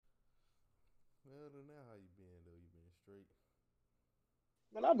other than that, how you been though? You been straight?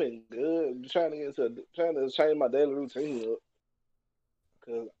 Man, I've been good. Trying to change my daily routine up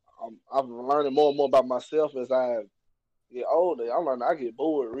because I'm learning more and more about myself as I get older. I'm learning I get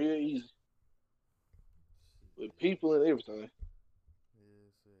bored real easy with Shit. people and everything. Yeah,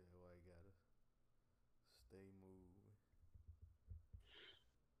 shit. Why you gotta stay moving?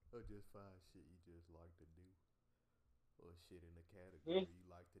 Or just find shit you just like to do, or shit in the Hmm? category you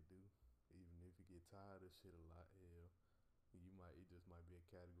like to do. Even if you get tired of shit a lot, hell, it just might be a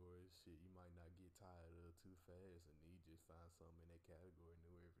category of shit you might not get tired of too fast, and you just find something in that category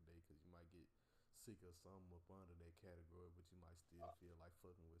new every day because you might get sick of something up under that category, but you might still feel like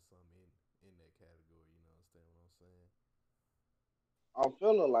fucking with something in that category. You know, understand what I'm saying? I'm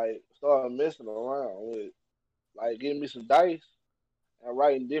feeling like starting messing around with like getting me some dice and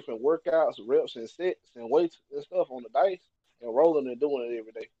writing different workouts, reps and sets and weights and stuff on the dice and rolling and doing it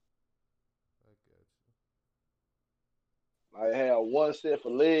every day. I got you. Like have one set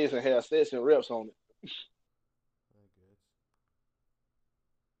for legs and have sets and reps on it. I got you.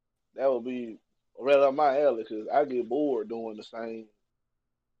 That would be right up my alley because I get bored doing the same.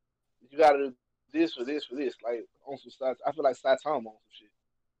 You got to do this for this for this. Like on some side, I feel like Saitama on some shit.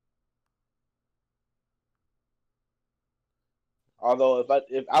 I got Although you.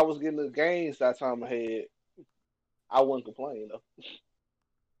 if I was getting the gains Saitama had, I wouldn't complain though.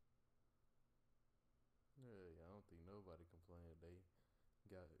 Yeah, I don't think nobody complained. They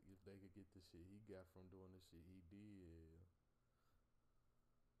got if they could get the shit he got from doing the shit he did.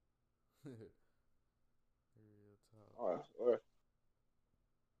 Real talk. Or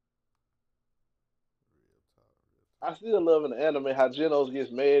Real talk. Real I talk. still love in the anime how Genos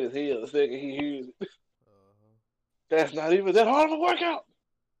gets mad as hell the second he hears it. Uh huh. That's not even that hard of a workout.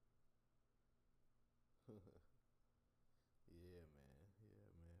 Yeah, man.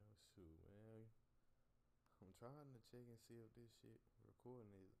 Yeah, man. Shoot, man. I'm trying to check and see if this shit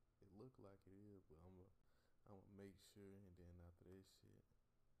recording it. It look like it is, but I'm gonna make sure, and then after this shit,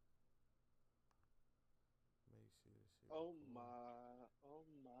 make sure this shit Oh record. my, oh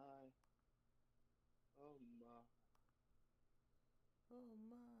my, oh my. Oh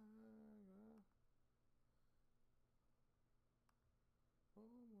my god. Oh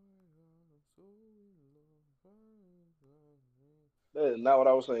my god. I'm so in love. That is What not what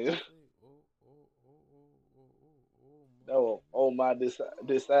I was what saying. it say? Oh That my was god. Oh My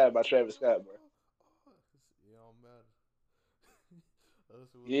Decide by Travis Scott, bro. Oh. It don't matter.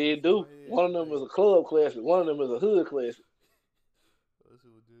 Usher was Yeah, just it in my do. head One of them is today. a club classic. One of them is a hood classic. Usher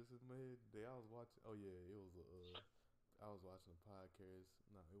was just in my head today. I was watching. Oh yeah, it was a. I was watching a podcast.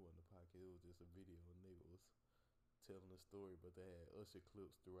 No, it wasn't a podcast. It was just a video. And nigga was telling a story, but they had Usher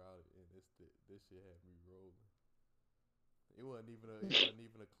clips throughout it, and this shit had me rolling. It wasn't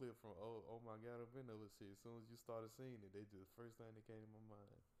even a clip from oh my god I've been over shit. As soon as you started seeing it, they just first thing that came to my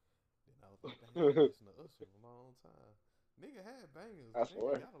mind. Then I was like, damn, I ain't listened to Usher in a long time. Nigga had bangers. I Nigga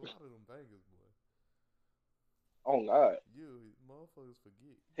swear. got a lot of them bangers, boy. Oh God. You motherfuckers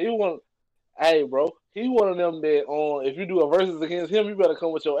forget. He one. Hey, bro. He one of them that if you do a versus against him, you better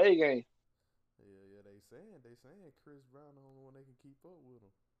come with your A game. Yeah, they saying Chris Brown the only one they can keep up with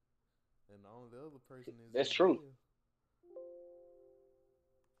him, and the only other person is That's in true. jail.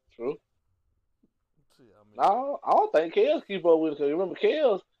 True. Shit, I mean, No, I don't think Kels keep up with it. Cause remember,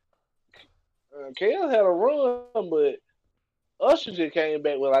 Kels had a run, but Usher just came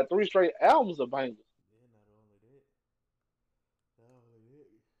back with like 3 straight albums of bangers. yeah, not only that,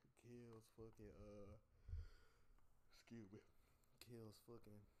 kills fucking excuse me, kills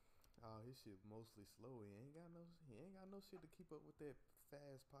fucking. Oh, his shit mostly slow. He ain't got no shit to keep up with that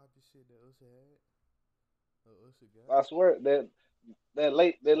fast poppy shit that Usher had. Usher got. I swear that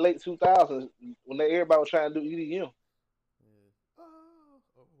late 2000s when everybody was trying to do EDM. Yeah.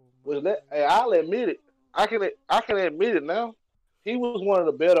 Oh Was my that? Hey, I'll admit it. god. I can admit it now. He was one of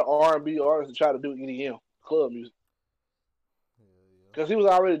the better R&B artists to try to do EDM club music Hell yeah. because he was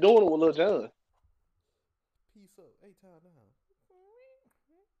already doing it with Lil Jon. Peace up. 8 time down.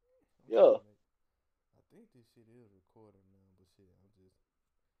 I'm trying Yeah, to make. I think this shit is recording now, but shit,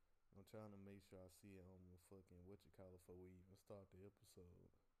 I'm trying to make sure I see it on the fucking what you call it before we even start the episode.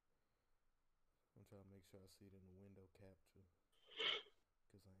 I'm trying to make sure I see it in the window capture,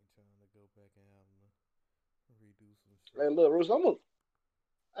 cause I ain't trying to go back and have to redo some hey, shit. look, Bruce,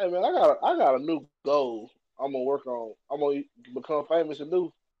 hey man, I got a new goal. I'm gonna work on. I'm gonna become famous and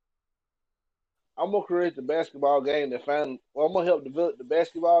do. I'm gonna create the basketball game that finally. Well, I'm gonna help develop the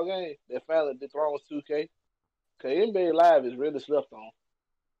basketball game that finally dethrones 2K. Cause NBA Live is really slept on.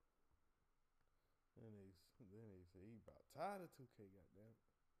 Then they say he about tired of 2K. Goddamn.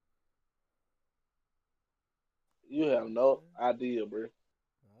 You I have no understand. idea, bro.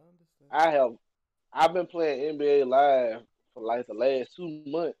 I understand. I have. I've been playing NBA Live for like the last 2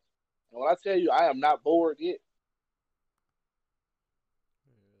 months, and when I tell you I am not bored yet,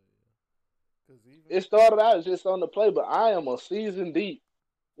 Yeah, yeah. Cause it even started out as just on the play, but I am a season deep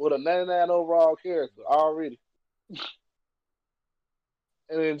with a 99 overall character yeah, already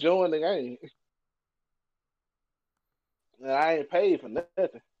and enjoying the game. And I ain't paid for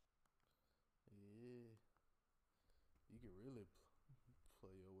nothing. yeah, you can really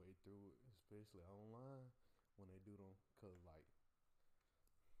play your way through it, especially online when they do them. Cause like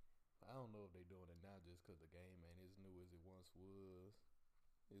I don't know if they doing it now just cause the game ain't as new as it once was.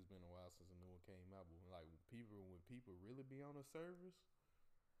 It's been a while since a new one came out, but when people really be on the servers,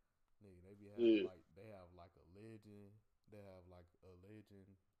 nigga, they be having Yeah. like they have like a legend. They have like a legend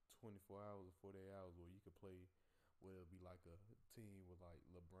 24 hours or 48 hours where you could play. Where it'll be like a team with like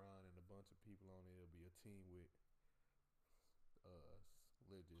LeBron and a bunch of people on it. It'll be a team with uh,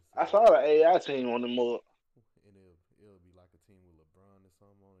 let's just I say, saw the AI team on the mug. and it'll be like a team with LeBron or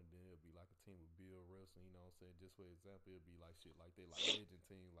something on it. Then it'll be like a team with Bill Russell. You know what I'm saying? Just for example, it'll be like shit like they like legend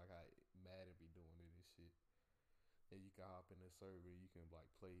team, like how Madden be doing it and shit. And you can hop in the server, you can like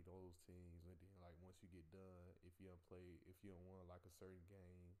play those teams, and then like once you get done, if you don't won like a certain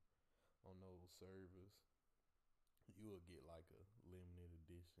game on those servers, you will get like a limited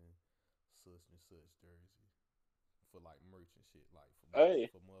edition such and such jersey for like merch and shit, like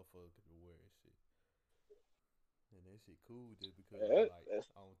Hey, for motherfuckers to wear and shit. And that shit cool just because you like that's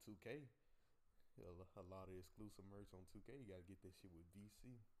on 2K, a lot of exclusive merch on 2K. You gotta get that shit with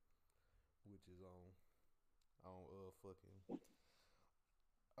VC, which is on fucking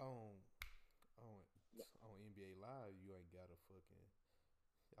on on on NBA Live. You ain't gotta fucking.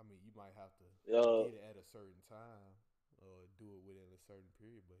 I mean, you might have to uh, get it at a certain time or do it within a certain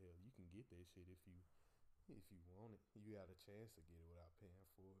period. But hell, you can get that shit if you want it. You got a chance to get it without paying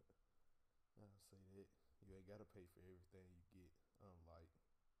for it. I'll say that you ain't gotta pay for everything you get, unlike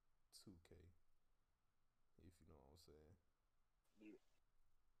 2K, if you know what I'm saying.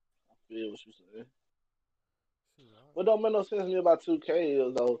 I feel what you saying. Shoot, What don't make no sense to me about 2K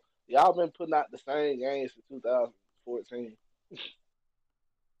is though y'all been putting out the same games since 2014.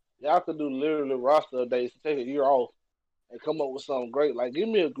 Y'all could do literally roster updates to take a year off and come up with something great. Like give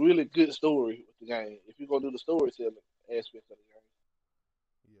me a really good story with the game if you're gonna do the storytelling aspect of the game.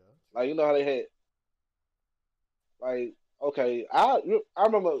 yeah, Like true, you know how true. they had like okay, I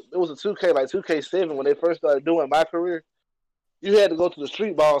remember it was a 2K like 2K7 when they first started doing my career. You had to go to the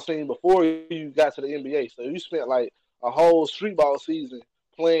street ball scene before you got to the NBA. So you spent like a whole street ball season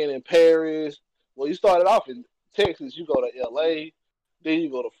playing in Paris. Well, you started off in Texas. You go to LA, then you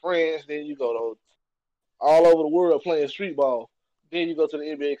go to France, then you go to all over the world playing street ball. Then you go to the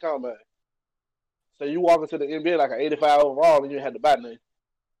NBA combine. So you walk into the NBA like an 85 overall, and you had to buy nothing.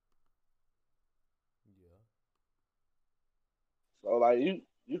 Yeah, So like you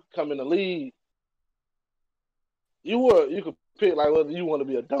could come in the league. You could pick like whether you want to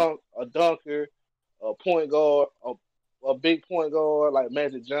be a dunker, a point guard, a big point guard like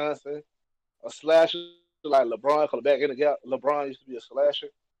Magic Johnson, a slasher like LeBron, cause back in the gap, LeBron used to be a slasher.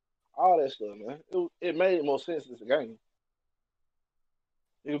 All that stuff, man. It made more sense as a game.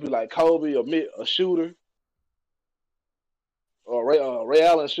 It could be like Kobe or a shooter, or Ray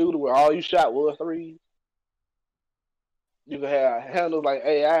Allen shooter where all you shot was threes. You could have handles like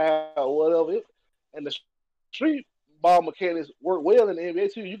AI or whatever. And the street ball mechanics work well in the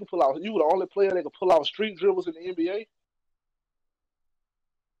NBA too. You can pull out. You were the only player that could pull out street dribbles in the NBA.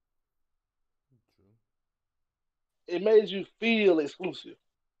 true, It made you feel exclusive.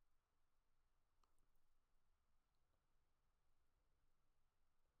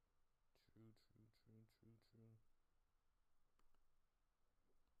 true, true, true, true, true,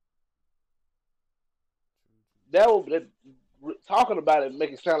 true, true, That true. would talking about it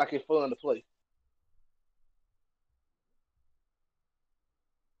make it sound like it's fun to play.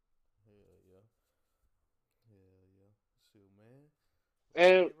 Hell yeah, hell yeah. Shoot, man.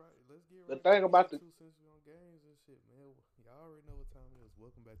 And Let's get the right thing back about the into since we on games and shit, man. Y'all already know what time it is.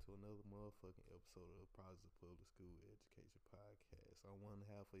 Welcome back to another motherfucking episode of the Positive Public School Education Podcast. I'm one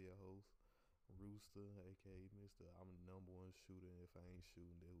half of your host, Rooster, aka Mister. I'm the number one shooter. And if I ain't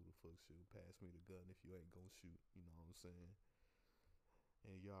shooting, then who the fuck shoot? Pass me the gun if you ain't gonna shoot. You know what I'm saying?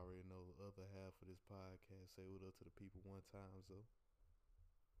 And you already know the other half of this podcast. Say what up to the people one time, so.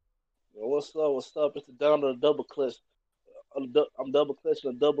 what's up? What's up? It's the down to the double clutch. I'm double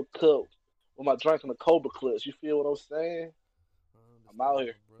clutching a double cup with my drinking a Cobra clutch. You feel what I'm saying? I I'm out understand,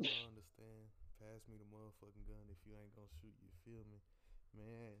 here. my brother. I understand. Pass me the motherfucking gun if you ain't gonna shoot. You feel me,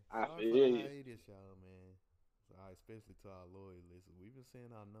 man? I Sorry feel for the you. hiatus, y'all, man. especially to our loyal listeners, we've been seeing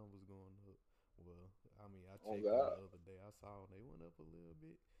our numbers going up. Well, I mean, I Oh checked them the God, other day. I saw they went up a little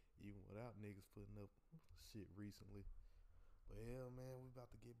bit, even without niggas putting up shit recently. But hell, man, we about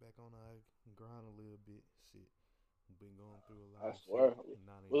to get back on our grind a little bit. Shit, we've been going through a lot I of swear. shit.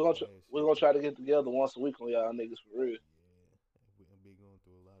 Not even last We're year, gonna but try to get together once a week on y'all niggas for real. yeah, we've been going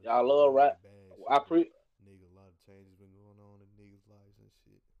through a lot of Y'all shit. love Not right. even bad I shit, but pre. nigga, a lot of changes been going on in niggas' lives and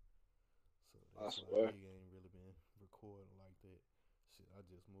shit. So I that's why swear. nigga ain't really been recording like that. Shit, I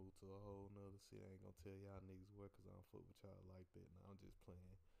just moved to a whole nother city. I ain't gonna tell y'all niggas where, cause I don't fuck with y'all like that. Now I'm just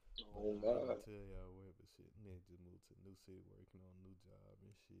playing. But Oh nah, I ain't gonna God. tell y'all where, but shit, nigga just moved to a new city, working on a new job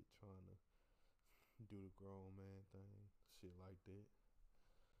and shit, trying to do the grown man thing, shit like that.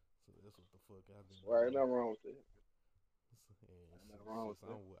 So that's what the fuck I've I been swear, ain't doing. nothing wrong with that. And Ain't nothing wrong with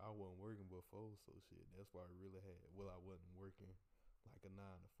since that. I wasn't working before, so shit, that's why I really had. Well, I wasn't working like a 9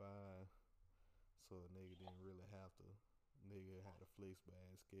 to 5, so a nigga didn't really have to. Nigga had a flex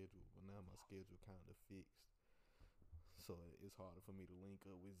bad schedule, but now my schedule kind of fixed. So it's harder for me to link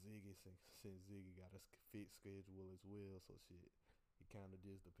up with Ziggy since Ziggy got a fixed schedule as well. So shit, it kind of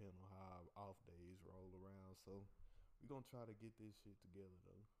just depends on how our off days roll around. So we gonna try to get this shit together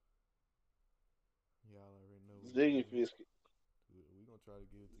though. Y'all already know what it Ziggy is. fit We gonna try to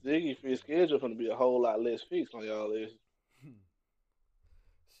get it together Ziggy for fit y'all. schedule gonna be a whole lot less fixed on y'all list.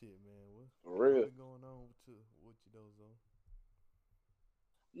 Shit, man, For what real. been going on with you though, Zo?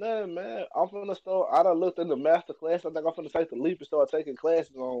 Nah, man, I'm finna start. I done looked into master class. I think I'm finna take the leap and start taking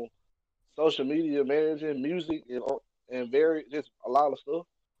classes on social media managing, music, and very just a lot of stuff.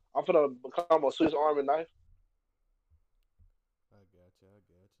 I'm finna become a Swiss Army knife. I got you. I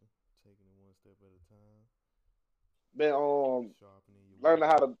got you. Taking it one step at a time, Man, sharpening your learning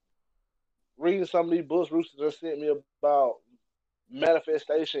how weapon. to read some of these books Rooster just sent me about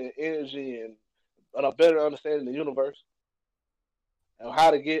manifestation, energy, and a better understanding of the universe and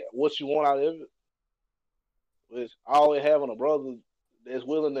how to get what you want out of it. Which always having a brother that's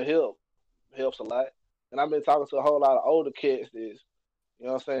willing to help helps a lot. And I've been talking to a whole lot of older cats that's, you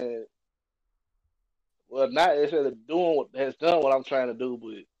know what I'm saying, well, not necessarily doing what has done what I'm trying to do,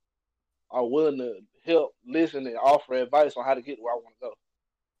 but are willing to help, listen, and offer advice on how to get where I want to go.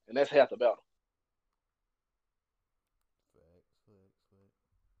 And that's half the battle. Facts, facts,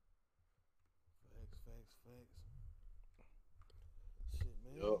 facts. Shit,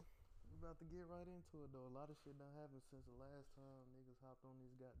 man. Yup. We about to get right into it though. A lot of shit done happened since the last time niggas hopped on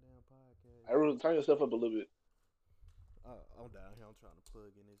this goddamn podcast. I really Shit. turn yourself up a little bit. I'm down here. I'm trying to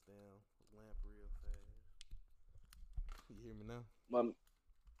plug in this damn lamp real fast. You hear me now? But,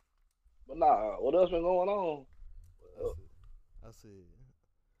 but nah, what else been going on? I said, I said,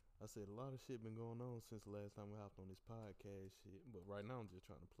 I said a lot of shit been going on since the last time we hopped on this podcast shit. But right now I'm just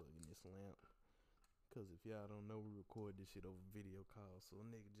trying to plug in this lamp. Cause if y'all don't know, we record this shit over video call. So a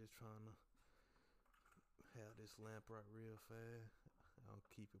nigga just trying to have this lamp right real fast. I don't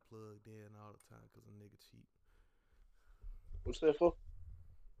keep it plugged in all the time cause a nigga cheap. What's that for?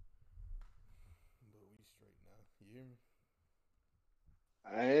 But we straight now. You hear me?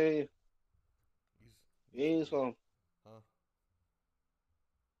 I ain't, You, you you said ain't what? some, Huh?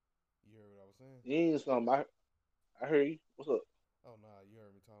 You heard what I was saying? you ain't some. I hear you. What's up? Oh nah, you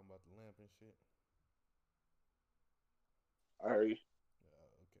heard me talking about the lamp and shit. I heard you.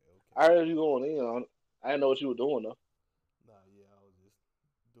 Okay, I okay. heard you going in on it. I didn't know what you were doing though. Nah, yeah, I was just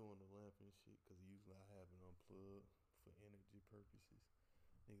doing the lamp and shit because usually I have it unplugged for energy purposes.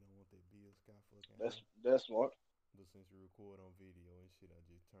 Nigga don't want that bill sky fucking high. That's smart. But since you record on video and shit, I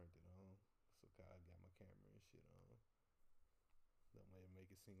just turned it on. So I got my camera and shit on. That might make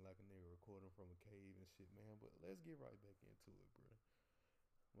it seem like a nigga recording from a cave and shit, man. But let's get right back into it, bro.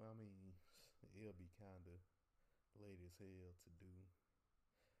 Well, I mean, it'll be kind of late as hell to do.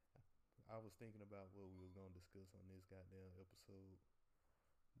 I was thinking about what we was gonna discuss on this goddamn episode,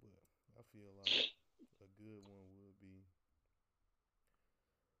 but I feel like a good one would be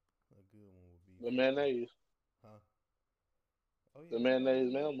The fucking, mayonnaise, huh? Oh the yeah, we gonna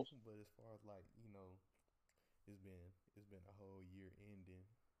mayonnaise do that. mammals. But as far as like it's been a whole year ending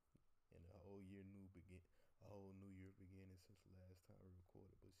and a whole year a whole new year beginning since the last time we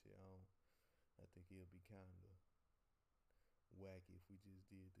recorded. But shit, I think it'll be kind of wacky if we just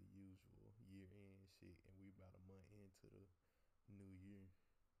did the usual year end shit and we about a month into the new year.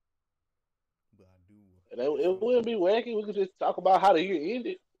 But I do. That's It something. wouldn't be wacky. We could just talk about how the year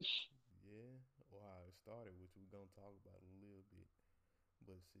ended. Yeah, or how it started, which we're gonna talk about a little bit.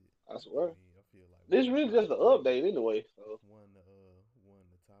 But shit, I I swear. mean, I feel like This really just an update anyway. So one of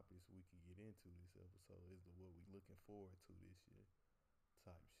the topics we can get into this episode is the what we looking forward to this year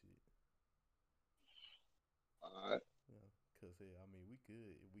type shit. say, I mean, we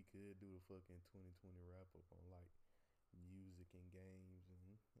could do the fucking 2020 wrap up on like music and games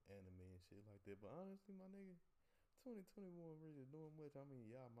and anime and shit like that. But honestly, my nigga, 2020 wasn't really doing much. I mean,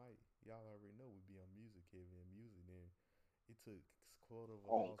 y'all already know we be on music heavy and music. Then it took quarter of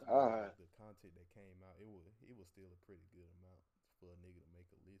a Oh loss, but God, the content that came out, it was still a pretty good amount for a nigga to make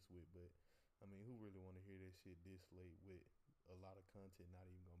a list with. But I mean, who really want to hear that shit this late with a lot of content not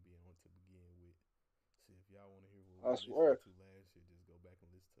even gonna be on to begin with? Shit, if y'all want to hear what we I listened swear. to last year, just go back and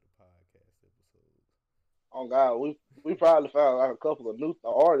listen to the podcast episodes. Oh God, we probably found like a couple of new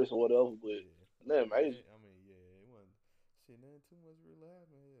artists or whatever, but Yeah. Other nothing than major. that, I mean, yeah, it wasn't shit. Nothing too much really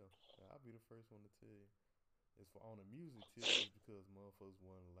happened. Hell, I'll be the first one to tell you. As for on the music tip, just because motherfuckers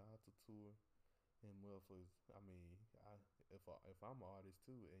weren't allowed to tour, and motherfuckers, I mean, if I'm an artist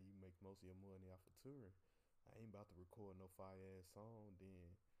too, and you make most of your money off of touring, I ain't about to record no fire ass song.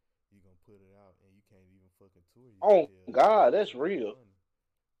 Then you gonna put it out, and you can't even fucking tour yet Oh till God, that's you get real. money.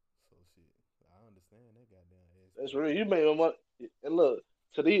 So shit, I understand that goddamn That's aspect real. of You it. make money. And look,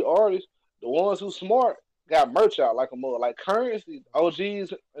 to these artists, the ones who smart got merch out like a mother. Like Currency, OGs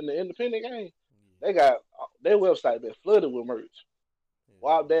in the independent game, they Yeah, got their website been flooded with merch. hell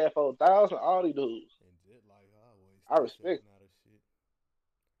Wild yeah. Dad 4,000, all these dudes. And Jet Life always I stay respect. selling out of shit.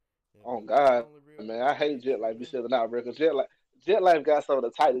 Yeah, Oh but that's the God, only real man, I hate independent Jet shit Life be now. selling out, bro. Cause Jet Life got some of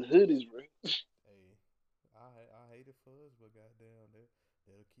the tightest hoodies, bro. Hey, I hate it for us, but goddamn,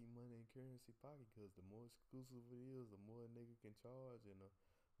 that'll keep money in currency pocket because the more exclusive it is, the more a nigga can charge, and the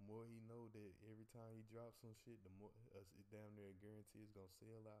more he know that every time he drops some shit, the more it damn near guarantee it's gonna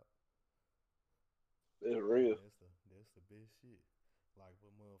sell out. That's And real. that's the best shit. Like,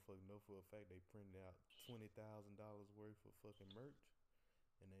 what motherfucker know for a fact they printed out $20,000 worth of fucking merch,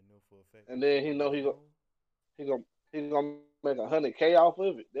 and they know for a fact And them then shit he gonna be know gone. he gonna make 100K off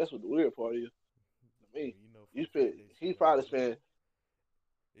of it. That's what the weird part is to And me. when you know for You a spend fact that he shit gonna probably be spent gone,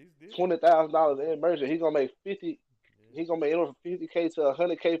 it's different. $20,000 in merch. He gonna make 50. Yeah, He gonna make anywhere from 50K to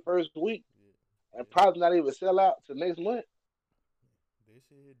 100K first week, yeah, and yeah. probably not even sell out till next month. That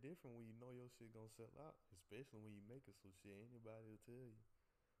shit hit different when you know your shit gonna sell out, especially when you make it some shit. Anybody will tell you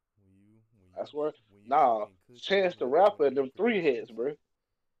when you when I you sure. when you Nah, fucking cooking Chance and the you doing Rapper and any them three production heads, and bro. shit.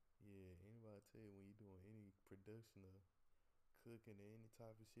 Yeah, anybody tell you when you doing any production or cooking or any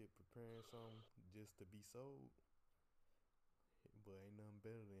type of shit, preparing something just to be sold. But ain't nothing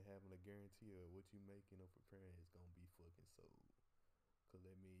better than having a guarantee of what you making or preparing is gonna be fucking sold. Cause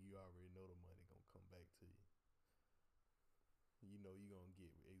that means you already know the money gonna come back to you. You know you gonna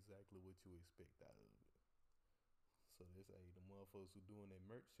get exactly what you expect out of it. So this the motherfuckers who doing that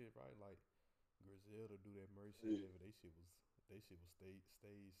merch shit right, like Griselda do that merch shit heavy. They shit was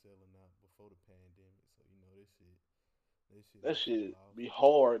stayed selling out before the pandemic. So you know this shit That don't fall shit off. be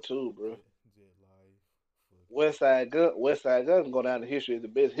hard too, bro. Jet Life, fucking West Side Gun can go down in history as the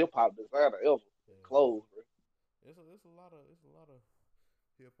best hip hop designer ever. hell yeah. Clothes, bro. It's a lot of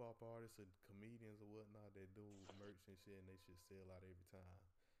hip hop artists and comedians or whatnot that do merch and shit, and they should sell out every time.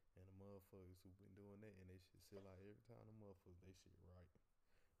 And the motherfuckers who been doing that and they should sell out every time. The motherfuckers, they shit right.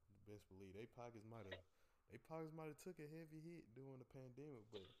 Best believe they pockets might have took a heavy hit during the pandemic,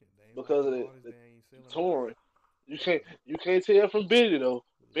 but they ain't like Because of them artists the that ain't selling out. touring. Yeah, You can't tell from Benny though.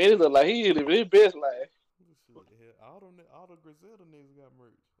 Benny yeah. look like he living his best life. Shit, hell, all the Griselda niggas got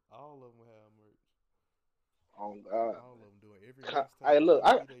merch. All of them have merch. Oh God, All of them doing every man. Hey, mixtape or look,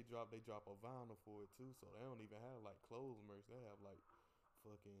 EP they drop a vinyl for it too. So they don't even have like clothes merch. They have like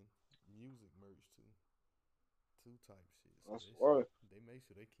fucking music merch too, two type shit. So I that swear shit they make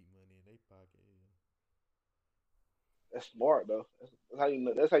sure they keep money in their pocket. Yeah. that's smart though. That's how you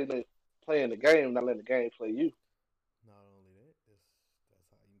know. That's how you know playing the game, not letting the game play you. Not only that, that's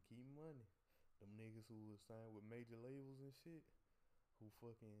how you keep money. Them niggas who was signed with major labels and shit, who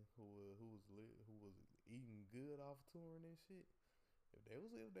was eating good off touring and shit. If they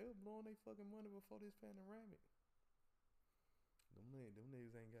was blowing their fucking money before this panoramic, them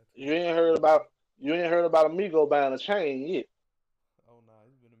niggas ain't got too You much to ain't say heard about about it. you ain't heard about Amigo buying a chain yet. Oh nah,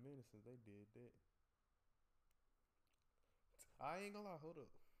 it's been a minute since they did that. I ain't gonna lie, hold up.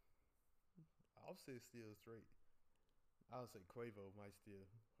 I'll say still straight. I'll say Quavo might still.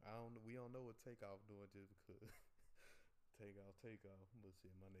 We don't know what Takeoff doing just because takeoff. But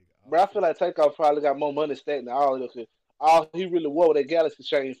shit, my nigga, But I feel like Takeoff probably got more money stacked than all of them. All he really wore was that Galaxy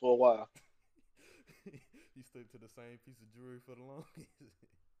chain for a while. he stuck to the same piece of jewelry for the longest.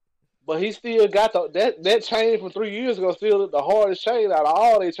 But he still got that chain from 3 years ago. Still the hardest chain out of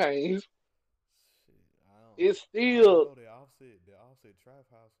all their chains. Shit, I don't, It's I don't still know. The offset trap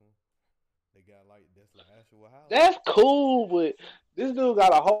house one. They got like that's the actual house. that's cool, but this dude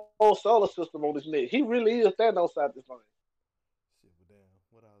got a whole solar system on his neck. He really is Thanos out this thing.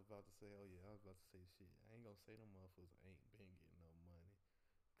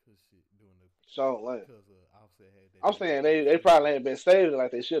 So like, Cause Offset had that I'm deal with saying they caffeine. probably ain't been saving it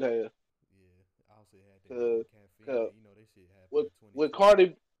like they should have. Yeah, Offset had that deal Cause, with caffeine, cause and you know that shit happened with in with 2020. Cardi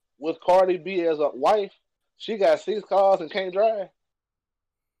with Cardi B as a wife, she got 6 cars and can't drive.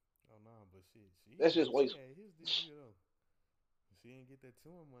 Oh no, but shit, That's just she wasteful. had his this year though. She ain't get that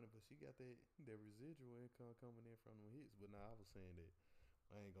touring money, but she got that residual income coming in from them hits. But now I was saying that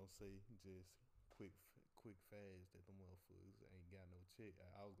I ain't gonna say just quick fast that the motherfuckers ain't got no check.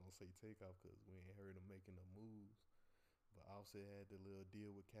 I was gonna say takeoff because we ain't heard them making no moves. But Offset had the little deal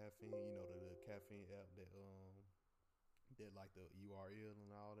with caffeine, you know, the caffeine app that like the URL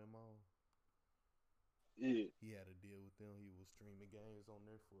and all them on. Yeah. He had a deal with them. He was streaming games on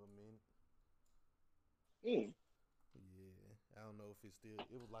there for a minute. Mm. Yeah, I don't know if it's still.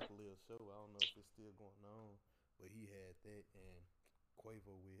 It was like a little show. I don't know if it's still going on, but he had that and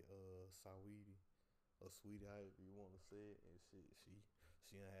Quavo with Saweetie or Sweetie, however you want to say it, and shit.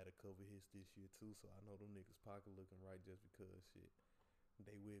 She done had a couple hits this year too, so I know them niggas pocket looking right just because shit.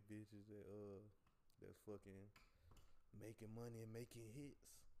 They with bitches that's fucking making money and making hits,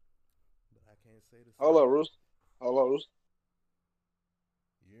 but I can't say the Hold up, same. Rooster. Hold up, Rooster.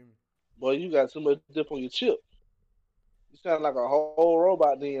 You hear me? Boy, you got too much dip on your chip. You sound like a whole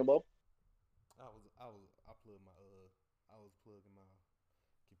robot then, bub. I plugged my I was plugging my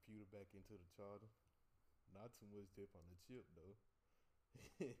computer back into the charger. Not too much dip on the chip though.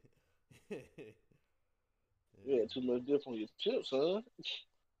 You Yeah, had too man. much dip on your chip, son.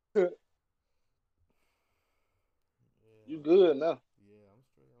 Yeah, You good now. yeah, I'm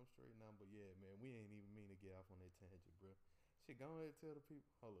straight. I'm straight now. But yeah, man, we ain't even mean to get off on that tangent, bro. Shit, go ahead and tell the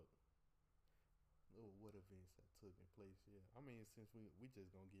people. Hold up. Oh, what events that took in place? Yeah, I mean, since we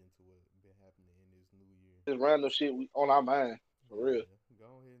just gonna get into what been happening in this new year. Just random shit on our mind. For real. Yeah,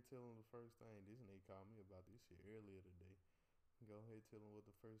 go ahead and tell them the first thing. This nigga called me about this shit earlier today. Go ahead and tell them what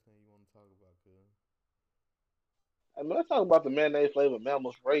the first thing you want to talk about, cuz. I mean, let's talk about the mayonnaise flavored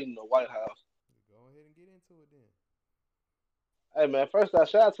mammals raiding the White House. Go ahead and get into it then. Hey man, first I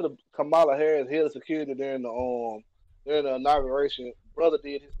shout out to the Kamala Harris head of security during the inauguration. Brother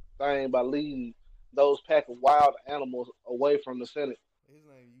did his thing by leading those pack of wild animals away from the Senate His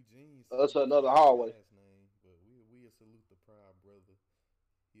name Eugene, so to we another forgot his hallway. last name, but we salute the proud brother.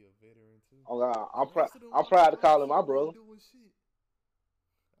 He a veteran too. Oh God, The rest of them I'm white proud to call folks him my wasn't brother. doing shit.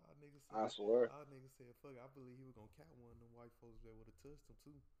 Our nigga I said, swear. our nigga said, fuck. I believe he was gonna count one of them white folks that would have touched him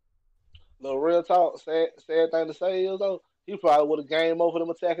too. The real talk, sad thing to say is though, he probably would have game over them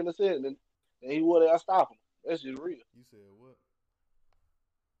attacking the Senate, and he would have stopped them. That's just real. You said what?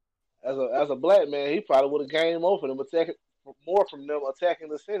 As a black man, he probably would have game over them attacking more from them attacking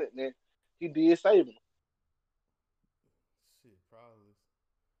the Senate than he did saving them. Shit, probably.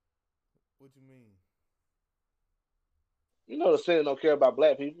 What you mean? You know the Senate don't care about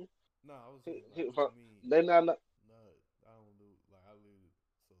black people. No, I was He, saying like, he, what you mean? they not. No, I don't do like I live.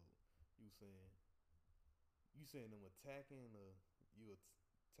 So you saying them attacking or you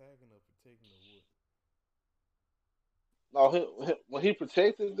attacking or protecting or what? No, when he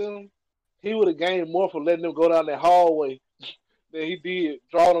protected them, he would have gained more from letting them go down that hallway than he did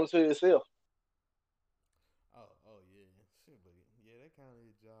drawing them to himself. Oh yeah, shit, but yeah, that kind of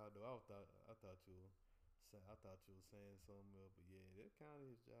his job though. I thought you were saying something else, but yeah, that kind of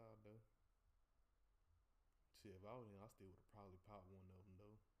his job though. Shit, if I was him, I still would have probably popped one of them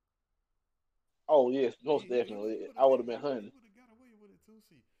though. Oh yes, most He definitely. would have I would been have been he hunting. would have got away with it too.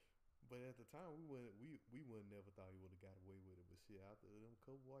 See, but at the time we would never thought he would have got away with it. But shit, after them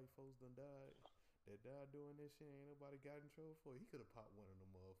couple white folks done died, that died doing that shit, ain't nobody got in trouble for it. He could have popped one of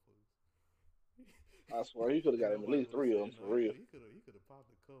them motherfuckers. I swear he could have And got him at nobody least would have 3 of them said no. for real. He could have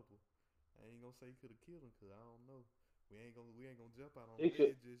popped a couple. I ain't gonna say he could have killed him because I don't know. We ain't gonna jump out on He the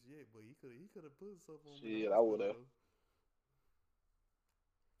could. ledge just yet. But he could have put something on him in the Shit, I would hospital have.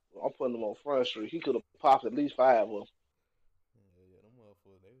 though. I'm putting him on Front Street. He could have popped at least 5 of them. Yeah, them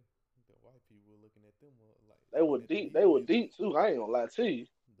motherfuckers. The white people were looking at them like They were looking at the deep. They were hillbillies. deep too. I ain't gonna lie to you.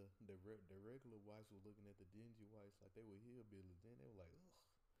 The regular whites were looking at the dingy whites like they were hillbillies. Then they were like, ugh,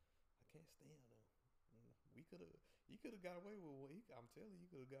 I can't stand them. We could have. He could have got away with what I'm telling you, he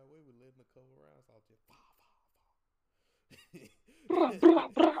could have got away with letting a couple rounds off just Brah,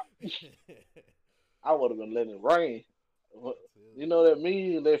 brah, brah. I would have been letting it rain. I'm You telling know you, that man.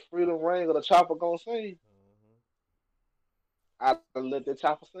 mean that freedom ring or the chopper gonna sing? Uh-huh. I let that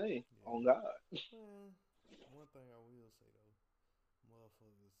chopper sing. Yeah. On God. Man, one thing I will say though,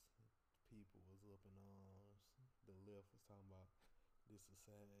 motherfuckers, people was up in arms. The left was talking about this is a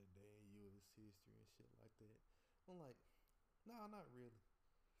sad day in U.S. history and shit like that. I'm like, nah, not really.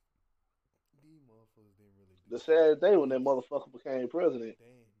 These motherfuckers didn't really do The shit. sad day when that motherfucker became president. They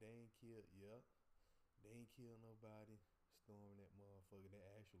ain't killed. Yeah, kill nobody. Storming that motherfucker. They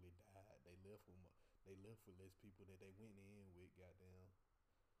actually died. They left with less people that they went in with. Goddamn.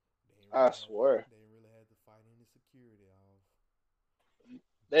 I swear. They ain't really had to fight any security off.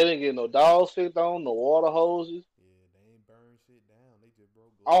 They didn't get no dogs sicked on, no water hoses. Yeah, they ain't burn shit down. They just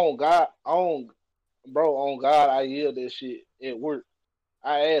broke On glass. God, on God, I hear that shit at work.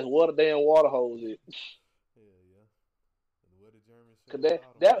 I asked what a damn water hose is. Hell yeah. And where the Germans Cause showed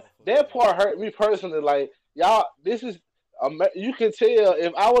all them that motherfuckers at. part hurt me personally. Like y'all, this is you can tell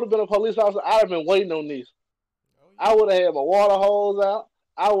if I would have been a police officer, I'd have been waiting on this. Oh I yeah. would have had my water hose out.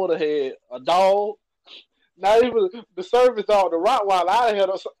 I would have had a dog. Not even the service dog, the Rottweiler. I had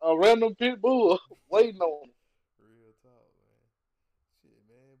a random pit bull waiting on him. Real talk, man. Shit,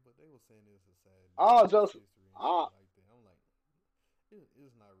 man. But they was saying it's a sad day in I U.S. just, history and shit I, like that. I'm like,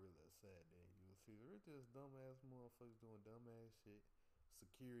 it's not really a sad day in U.S. history. It's just dumbass motherfuckers doing dumbass shit.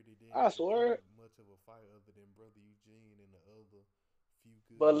 Security didn't I really put swear. up much of a fight other than Brother Eugene and the other few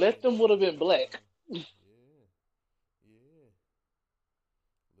good But let men them that would have was been black. around. Yeah, yeah.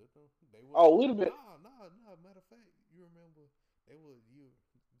 Let them. They would have. Oh, we'd have been Nah. Matter of fact, you remember they was you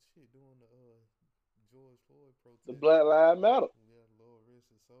shit doing the George Floyd the protest. Black Lives Matter. Yeah, Lord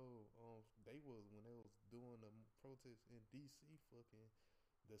rest his soul. They was when they was doing the protest in D.C. Fucking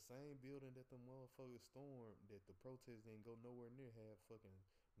the same building that the motherfuckers stormed. That the protest didn't go nowhere near had fucking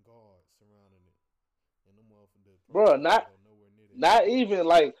guards surrounding it, and the motherfucker the Bro, protest didn't not go nowhere near that not shit. even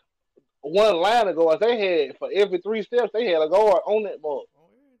like one line ago. They had for every 3 steps, they had a guard on that mug,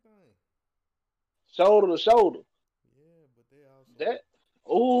 On everything. shoulder to shoulder. Yeah, but they also That,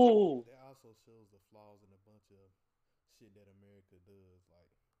 ooh, that also shows the flaws in a bunch of shit that America does. Like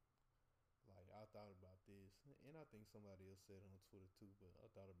I thought about this, and I think somebody else said it on Twitter too. But I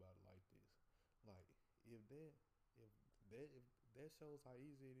thought about it like this: like if that, if that shows how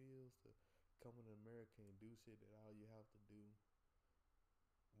easy it is to come in America and do shit that all you have to do.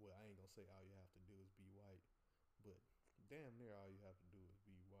 Well, I ain't gonna say all you have to do is be white, but damn near all you have to do is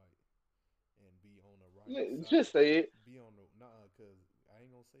be white and be on the right side. just say it. Be on the cause I ain't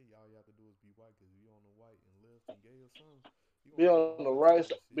gonna say all you have to do is be white, cause if you on the white and left and gay or something, you gonna Be do on some the other right,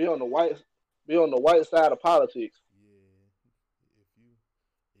 type of be shit. on the white, be on the white side of politics. Yeah,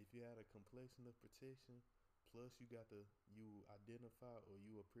 if you had a complexion of protection, plus you identify or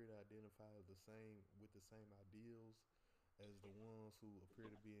you appear to identify as the same with the same ideals as the ones who appear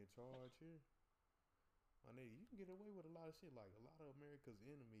to be in charge here. My nigga, you can get away with a lot of shit. Like a lot of America's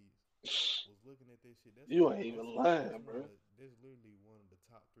enemies was looking at this shit. That's You one. ain't even lying, One of bro. the. That's literally one of the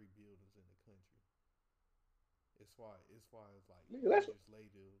top three buildings in the country. As far as like Nigga, that's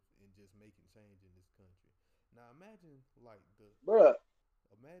legislative and just making change in this country. Now imagine like the bro.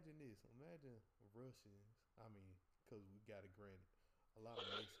 imagine this. Imagine Russians. I mean, because we got it granted. A lot of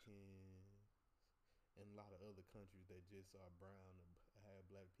Mexicans and a lot of other countries that just are brown and have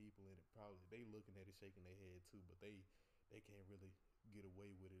black people in it. Probably they looking at it, shaking their head too, but they can't really get away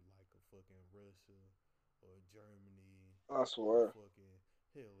with it like a fucking Russia or Germany I or swear. fucking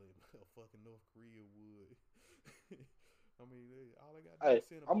hell, a fucking North Korea would. I mean, all they gotta do Hey, is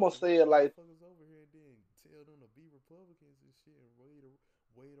send a I'm gonna bunch of say white it like motherfuckers over here and then tell them to be Republicans and shit and wave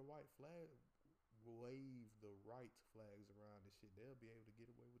the white flag, wave the right flags around and shit. They'll be able to get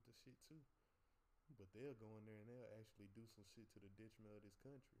away with the shit too. But they'll go in there and they'll actually do some shit to the detriment of this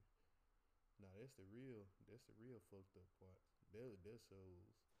country. Now that's the real fucked up part.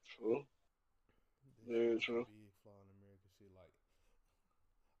 true, That very shows the true. big flaw in American shit. Like,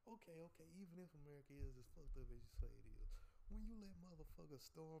 okay, even if America is as fucked up as you say it is, when you let motherfuckers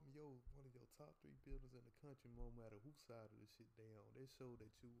storm one of your top three buildings in the country, no matter whose side of the shit they on, that show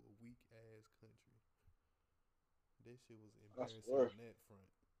that you a weak ass country. That shit was I embarrassing swear. on that front.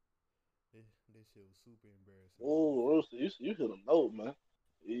 That shit was super embarrassing on that Ooh, front. Rooster, you should have known, man.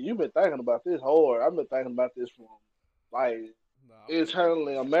 You've been thinking about this hard. I've been thinking about this from like Nah, I've been thinking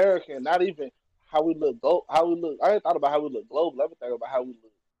internally about shit. American, not even how we look. How we look. I ain't thought about how we look global. I've been thinking about how we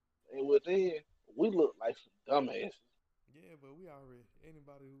look, and within we look like some dumbasses. Yeah, but we already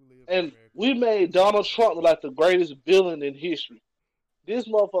anybody who live in And America we know. made Donald Trump look like the greatest villain in history. This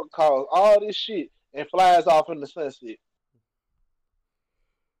motherfucker calls all this shit and flies off in the sunset.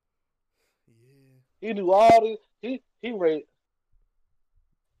 Yeah, He knew all this. He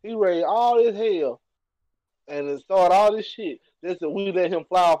raised all this hell and then started all this shit just that we let him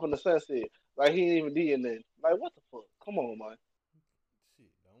fly off in the sunset. Like he ain't even did nothing. Like what the fuck? Come on, man. shit.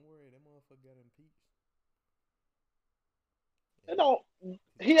 Don't worry, that motherfucker got impeached, It and don't. he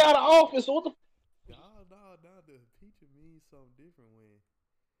He got out of office. So what the? nah. The impeachment means something different when,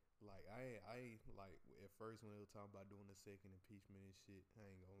 like, I ain't like at first when they were talking about doing the second impeachment and shit. I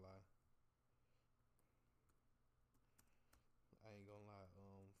ain't gonna lie.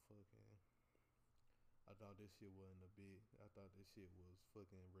 I thought this shit wasn't a big. I thought this shit was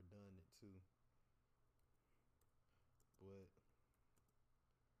fucking redundant too. But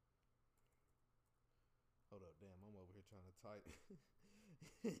hold up, damn, I'm over here trying to type.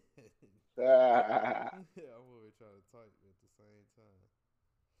 Ah, I'm over here trying to type at the same time.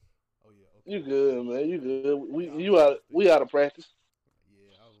 Oh yeah, you okay, okay, good, man? You okay. good? Yeah, I We was we thinking. out of practice.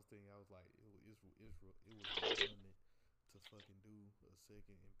 Yeah, I was thinking. I was like, it was redundant to fucking do a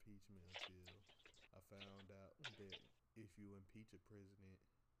second impeachment until I found out that if you impeach a president,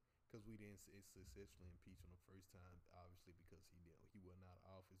 because we didn't successfully impeach him the first time, obviously because he wasn't out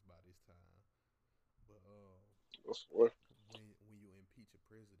of office by this time. But I swear. when you impeach a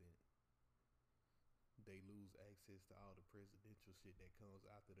president, they lose access to all the presidential shit that comes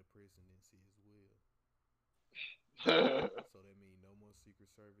after the presidency as well. So that means no more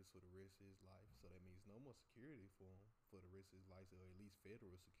Secret Service for the rest of his life. So that means no more security for him for the rest of his life, or at least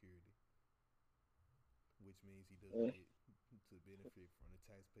federal security, which means he doesn't get to benefit from the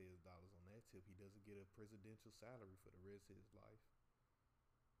taxpayers' dollars on that tip. He doesn't get a presidential salary for the rest of his life,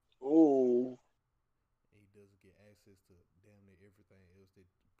 Ooh, and he doesn't get access to damn near everything else that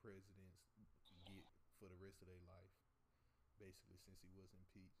presidents get for the rest of their life, basically since he was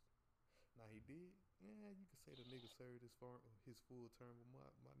impeached. Now he did. Yeah, you can say the nigga served his full term,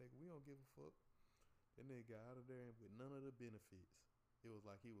 but my nigga, we don't give a fuck. That nigga got out of there with none of the benefits. It was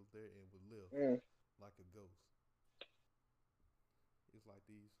like he was there and was left mm. like a ghost. It's like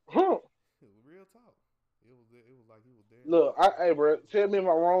these. Huh. It was real talk. It was like he was there and Look, left like hey, a bro, ghost. tell me if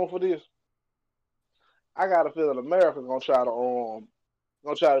I'm wrong for this. I got a feeling America gonna try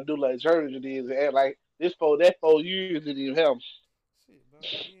to do like Germany did and act like this 4 years didn't even happen. Shit, bro,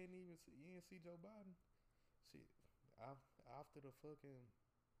 you ain't see Joe Biden. Shit, after the fucking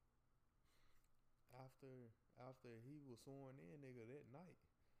after he was sworn in, nigga,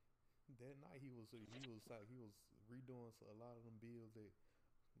 he was redoing a lot of them bills that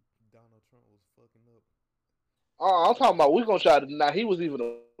Donald Trump was fucking up I'm before talking he about we got gonna in. try to deny he was even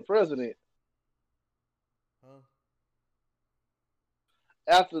a president. Huh?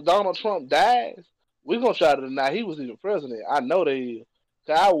 After Donald Trump dies, we gonna try to deny he was even president. I know they is.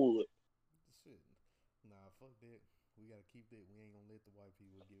 'Cause I would. Shit. Nah, fuck that. We gotta keep that. We ain't gonna let the white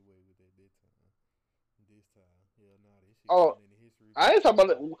people get away with that this time. This time. Hell nah, this shit Oh, going in the history I ain't books talking now.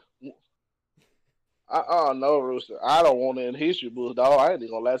 about That no, Rooster. I don't want it in history books, dog. I ain't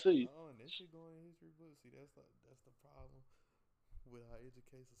even gonna lie to you. that shit going in history books. See, that's the problem with our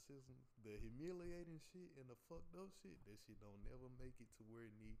education system. The humiliating shit and the fucked up shit. That shit don't never make it to where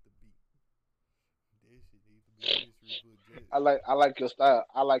it need to be. That shit needs to be a history book. I like your style.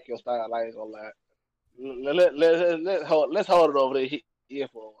 I like your style. I ain't gonna lie. Let's hold it over there here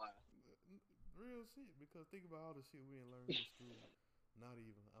for a while. Real shit. Because think about all the shit we ain't learned in school.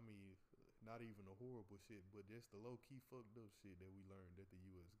 I mean, not even the horrible shit, but just the low key fucked up shit that we learned that the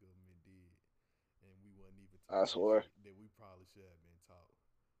U.S. government did, and we wasn't even I taught that swear. shit that we probably should have been taught.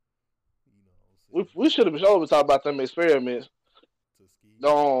 You know what I'm saying? We should have been over talking about them experiments. Tuskegee,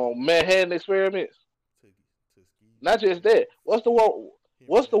 The Manhattan experiments. Tuskegee, Not just that. What's the fucking one?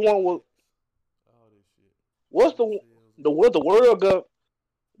 What's the Henrietta one with? Lacks, all this shit, What's stem cells and the what shit. the world got?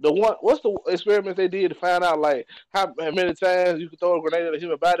 The one. What's the experiment they did to find out like how many times you could throw a grenade at a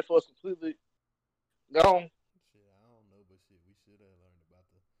human body before it's completely gone? Shit, I don't know, but shit, we should have learned about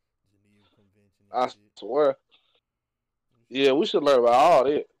the Geneva Convention and I shit. swear. And Yeah, shit, we should learn about all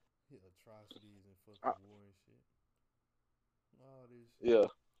that. yeah, atrocities and Uh, fucking war and shit. All this shit. yeah,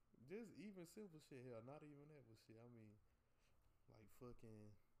 Just even simple shit, hell, not even that but shit. I mean, like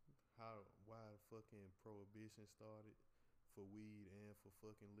fucking why fucking prohibition started for weed and for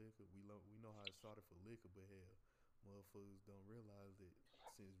fucking liquor. We know how it started for liquor, but hell, motherfuckers don't realize that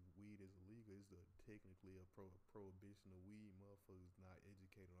since weed is illegal, it's technically a prohibition of weed. Motherfuckers not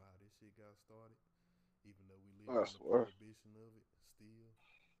educated on how this shit got started, even though we live I in the swear. prohibition of it still,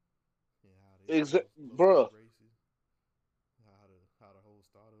 and how that shit was low key Bruh. racist. How the whole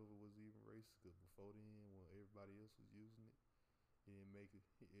start of it was even racist because before then, when everybody else was using it, it didn't make it.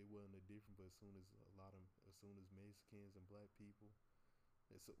 It wasn't a different. But as soon as Mexicans and black people,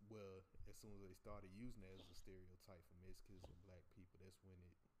 as soon as they started using it as a stereotype for Mexicans and black people, that's when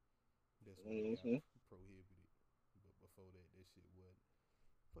it got Hmm. prohibited. But before that, that shit wasn't.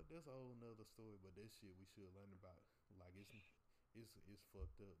 But that's a whole nother story. But that shit we should learn about. Like it's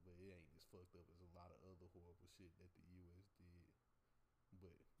fucked up, but it ain't as fucked up as a lot of other horrible shit that the U.S. did.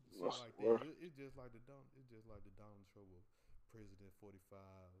 But I shit like that, swear. it's just like the Donald Trump of President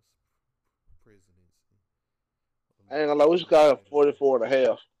 45's presidency. I ain't gonna lie. We should call it 44 and a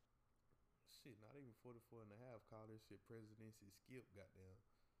half. Shit, not even 44 and a half. Call this shit presidency skip, goddamn.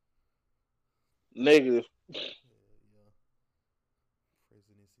 Negative. Hell yeah,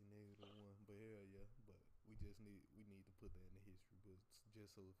 presidency -1. But hell yeah, but we need to put that in the history books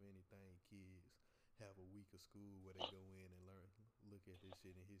just so if anything, kids have a week of school where they go in and learn, look at this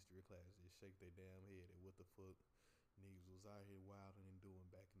shit in history class, just shake their damn head at what the fuck niggas was out here wilding and doing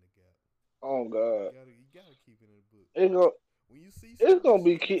back in the gap. Oh God. You gotta keep it in the book. It go, When you see it's stupid gonna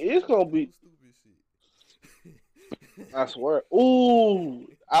be shit, you kid. tend It's not gonna to be. do stupid shit. I swear. Ooh.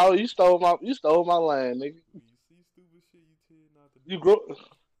 Oh, you stole my line, nigga. When you see stupid shit, you tend not to You do grow.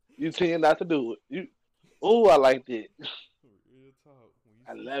 You tend not to do it. You. Ooh, I like that. it. Real talk. When you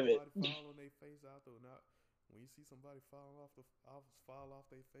I see love it. somebody fall on their face out there, not when you see somebody fall off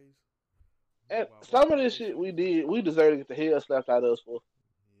their face And while some walking of with this their shit we shoes on did, too we high. deserve to get the hell slapped out of us for.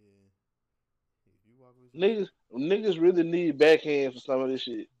 Yeah. If you walk with your Niggas, shoe, niggas really need backhands for some of this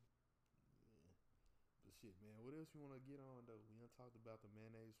shit. yeah. But shit, man. What else you want to get on though? We done talked about the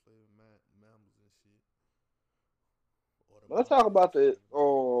mayonnaise flavored mammals and shit, or the Let's talk about mayonnaise the. flavored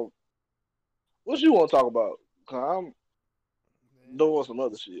mammals. What you want to talk about? 'Cause I'm Man, doing some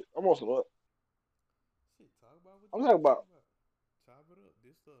other shit. I'm on some. shit. Talk about what I'm you talking want to talk about. about. Chop it up.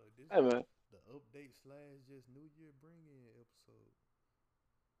 This Hey man. the update slash just New Year bring in episode.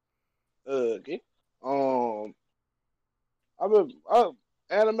 Okay. Um. I've been.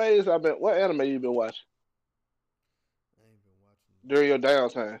 Animes. I've been. What anime you been watching I ain't been watching. during your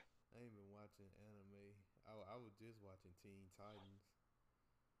downtime? I ain't been watching anime. I was just watching Teen Titans.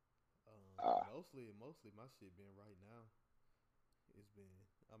 Uh, Mostly my shit been right now. It's been.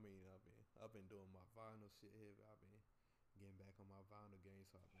 I've been doing my vinyl shit heavy. I've been getting back on my vinyl game,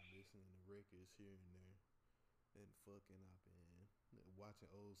 so I've been listening to records here and there. And fucking, I've been watching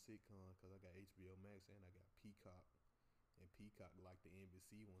old sitcoms because I got HBO Max and I got Peacock. And Peacock like the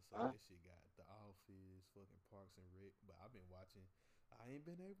NBC one, so uh, that shit got The Office, fucking Parks and Rec. But I've been watching. I ain't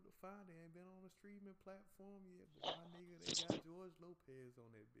been able to find it. Ain't been on the streaming platform yet. But my nigga, they got George Lopez on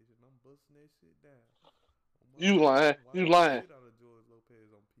that bitch, and I'm busting that shit down. On my you soul, lying? I'm You watching the lying? shit out of George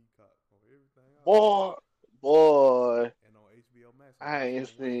Lopez on Peacock on everything I own. Boy, boy. And on HBO Max, I'm I watching ain't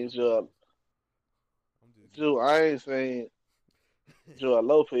them seen Wayne's Joe. brothers. I'm just getting Joe. back. I ain't seen Joe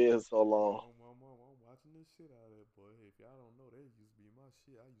Lopez in so long. On my mom, I'm watching this shit out of that boy. Hey, if y'all don't know, that used to be my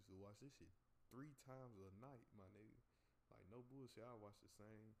shit. I used to watch this shit 3 times a night, my nigga. Like no bullshit. I watch the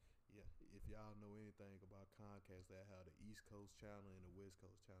same. Yeah, if y'all know anything about Comcast, that have the East Coast channel and the West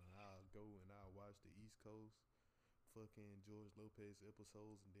Coast channel, I'll go and I'll watch the East Coast fucking George Lopez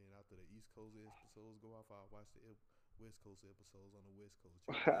episodes, and then after the East Coast episodes go off, I'll watch the West Coast episodes on the West Coast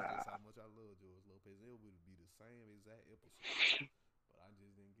channel. That's just how much I love George Lopez. It would be the same exact episode, but I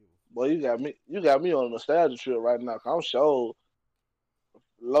just didn't give a Boy, fuck. you got me on a nostalgia trip right now. 'Cause I'm sure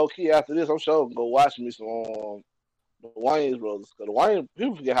low key after this, I'm sure gonna go watch me some the Wayne's brothers. Cause the Wayne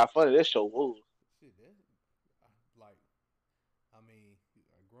people forget how funny that show was. Shit, that like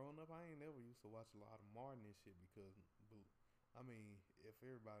growing up, I ain't never used to watch a lot of Martin and shit because, if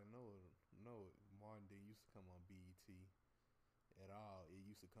everybody know it, Martin didn't used to come on BET at all. It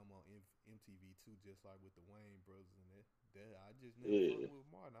used to come on MTV too, just like with the Wayne brothers and that. I just never Yeah. fucking with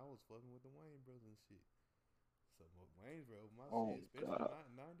Martin. I was fucking with the Wayne brothers and shit. So Wayne brothers, my shit, Oh especially God,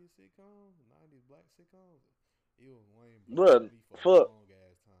 '90s sitcoms, '90s black sitcoms. It was Wayne brothers for bro. me for a For long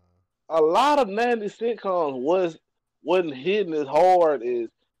ass time. a lot of '90s sitcoms wasn't hitting as hard as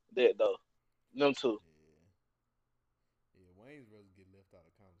that though. Them two. Yeah. Yeah, Wayne's brothers get left out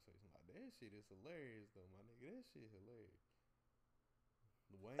of conversation. Like that shit is hilarious though, my nigga. That shit hilarious.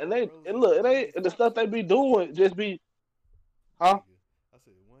 The And Wayne they brothers and and the look, it Jamie ain't and the Foxx stuff they show, be doing just be huh? nigga. I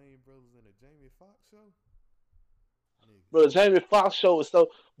said Wayne brothers and the Jamie Foxx show, nigga. Bro, Jamie Foxx show is so.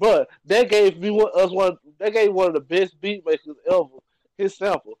 Bro, that gave me one. That gave one of the best beat makers ever. His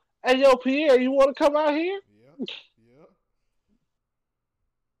sample. Hey, yo, Pierre, you want to come out here? Yep, yep,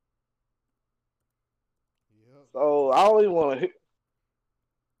 yep. So I Yep. don't even want to hear.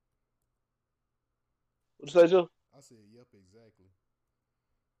 What you say, Joe? I said yep, exactly.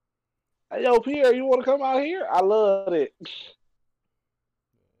 Hey, yo, Pierre, you want to come out here? I love it.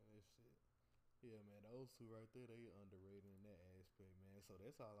 Man, that shit. Yeah, man, those two right there, they underrated in that aspect, man. So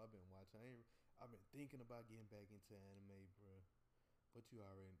that's all I've been watching. I've been thinking about getting back into anime, bro. But you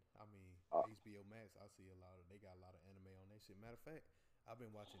already, Uh, HBO Max. I see a lot of. They got a lot of anime on that shit. Matter of fact, I've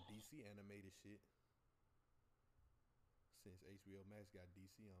been watching DC animated shit since HBO Max got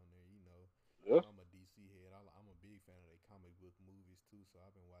DC on there. You yeah. know I'm a DC head. I'm a big fan of their comic book movies too. So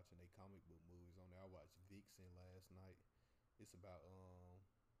I've been watching their comic book movies on there. I watched Vixen last night. It's about um,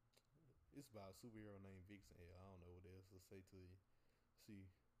 it's about a superhero named Vixen. Hell, I don't know what else to say to you. See,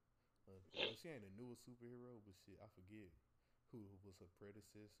 well, she ain't a newer superhero, but shit, I forget who was her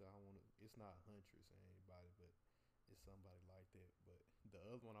predecessor. I want to. It's not Huntress or anybody, but it's somebody like that. But the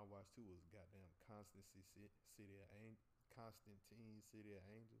other one I watched too was goddamn Constantine City of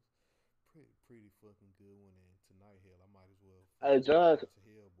Angels. Pretty fucking good one. And tonight, hell, I might as well Hey, fucking John, watch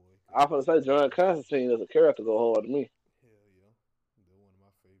Hellboy because I'm that gonna shit say is John good too. Constantine as a character go hard to me. Hell yeah, they're one of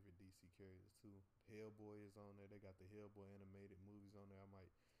my favorite DC characters too. Hellboy is on there. They got the Hellboy animated movies on there. I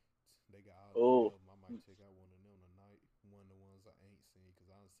might. They got all three Oh, of them. I might check out one of them tonight. One of the ones I ain't seen because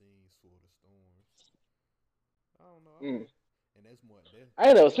I've seen Sword of Storms. I don't know. mm. And that's more that I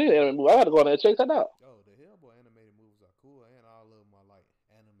ain't the never seen the Hellboy. anime movie. I gotta go in there and check that out. Oh, the Hellboy animated movies are cool, and all of them are like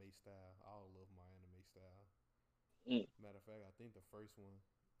anime style. All of my anime style. Mm. Matter of fact, I think the first one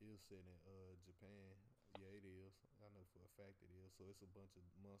is set in Japan. Yeah, it is. I know for a fact it is. So it's a bunch of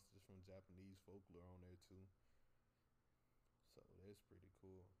monsters from Japanese folklore on there too. So that's pretty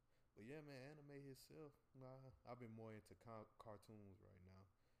cool. But yeah, man, anime itself, nah, I've been more into cartoons right now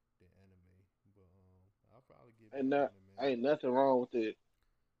than anime. But I'll probably get Ain't back not, on it, man. ain't nothing wrong with it.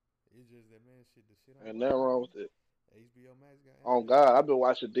 It's just that man, shit, the shit I'm Ain't nothing watching wrong now. with it. HBO Max got Oh animated God, I've been movies.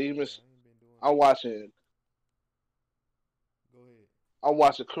 watching Yeah, Demons. I ain't been doing I'm that. watching. Go ahead. I'm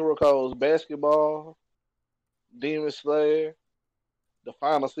watching Kuroko's basketball, Demon Slayer, the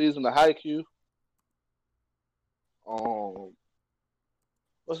final season of Haikyuu. Um,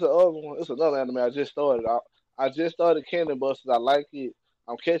 what's the other one? It's another anime I just started. I just started Cannon Busters. I like it.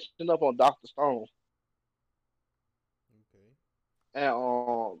 I'm catching up on Doctor Stone, Okay.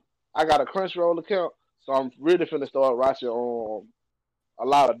 and I got a Crunchyroll account, so I'm really finna start watching a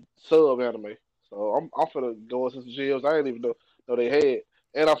lot of sub anime. So I'm finna go into some gyms I didn't even know they had,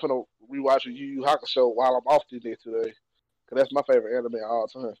 and I'm finna rewatch Yu Yu Hakusho while I'm off this day today, cause that's my favorite anime of all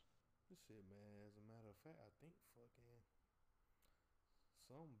time. This shit, man. As a matter of fact, I think fucking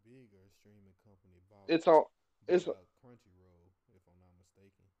some bigger streaming company It's on. bought It's out Crunchyroll, if I'm not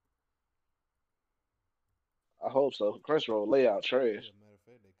mistaken. I hope so. Crunchyroll layout Yeah, trash. matter of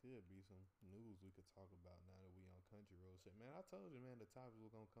fact, there could be some news we could talk about now that we on Crunchyroll shit. Man, I told you, man, the topic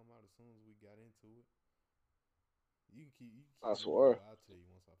was gonna come out as soon as we got into it. You can I keep going swear. while I tell you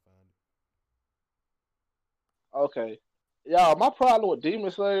once I find it. Okay, y'all. My problem with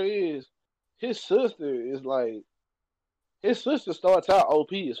Demon Slayer is his sister is like his sister starts out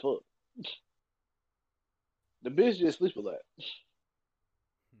OP as fuck. The bitch just sleep a lot.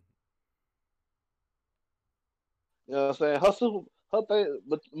 You know what I'm saying? Her thing,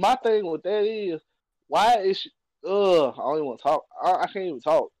 but my thing with that is, why is she? Ugh, I don't even want to talk. I can't even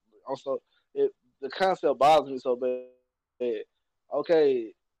talk. Also, it the concept bothers me so bad.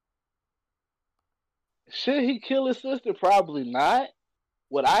 Okay, should he kill his sister? Probably not.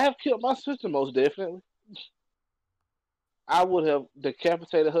 Would I have killed my sister? Most definitely. I would have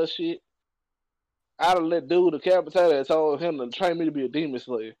decapitated her shit. I'd have let dude decapitate her and told him to train me to be a demon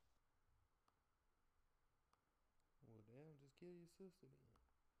slayer. Well, damn, just kill your sister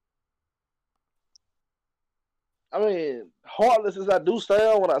then. I mean, heartless as I do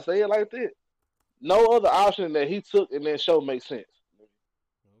sound when I say it like that, no other option that he took in that show makes sense.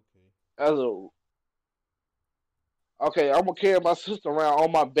 Okay. As a okay, I'm gonna carry my sister around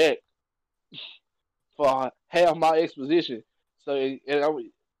on my back for half my exposition. So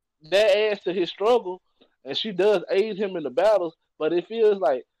that adds to his struggle, and she does aid him in the battles. But it feels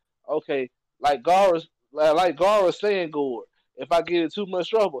like okay, like Gara's saying, "Gore, if I get in too much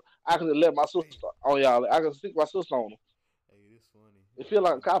trouble, I can just let my sister Hey, on y'all. I can stick my sister on them. hey, this funny. It I feel ain't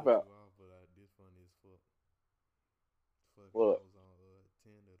like a mean to cop cut out. you off, but this funny as fuck. Fucking, I What? was on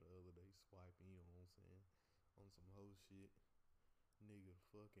Tinder the other day swiping. You know what I'm saying? On some whole shit. Nigga,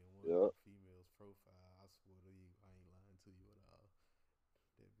 fucking one of Yeah. the females' profile. I swear to you, I ain't lying to you at all.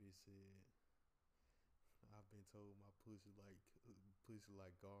 That bitch said, "I've been told my pussy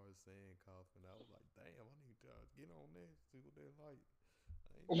like guards saying coughing." I was like, "Damn, I need to get on that. See what they like."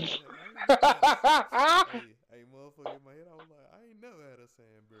 I ain't never had a. Hey, motherfucker in my head, I was like, I ain't never had a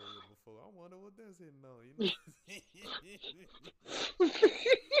sand barrier before. I wonder what that's hitting on, you know?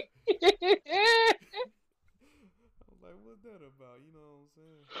 I was like, what's that about? You know what I'm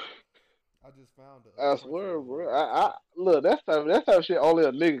saying? I just found the I swear, Crunchyroll bro. link too. I look. That's type of shit only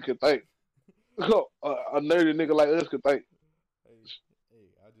a nigga could think. A nerdy nigga like us could think.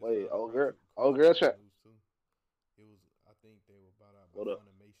 Hey, I just Wait, found the old girl, Crunchyroll chat. news too. It was, I think they were bought out by What up?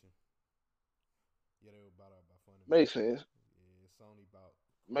 Funimation. Yeah, they were bought out by Makes Funimation. sense. Yeah, Sony bought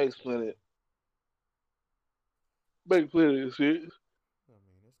Makes plenty. Crunchyroll. Makes plenty of sense. I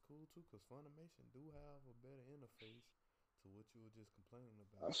mean, it's cool too, cause Funimation do have a better interface to what you were just complaining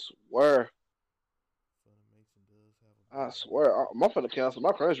I about. swear. Funimation does have a I better swear. interface. I'm finna cancel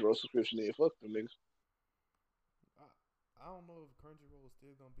my Crunchyroll subscription. Then fuck them niggas. I I don't know if Crunchyroll is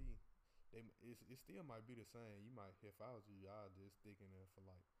still gonna be. It still might be the same. You might, if I was you, I'd just stick in there for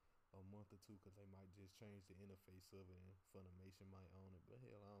like a month or two because they might just change the interface of it and Funimation might own it. But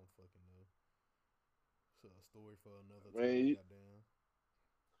hell, I don't fucking know. So a story for another time. Man, Goddamn.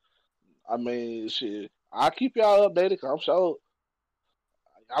 I mean, shit. I keep y'all updated. Cause I'm sure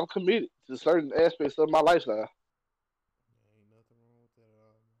I'm committed to certain aspects of my lifestyle, Ain't nothing wrong with that at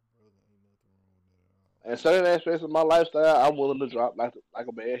all, my brother. Ain't nothing wrong with that at all. and certain aspects of my lifestyle, I'm willing to drop like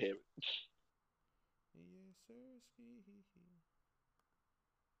a bad habit. Yes, sir. Ski.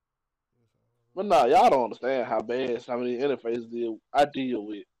 That's all But right. nah, y'all don't understand how bad some of the I deal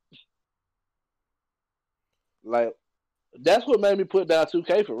with. Like that's what made me put down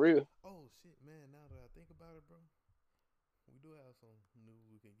 2K for real. Oh shit, man! Now that I think about it, bro, we do have some news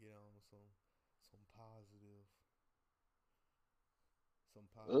we can get on. Some positive, some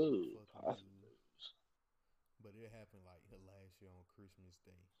positive Ooh, fucking positive news. news. But it happened like last year on Christmas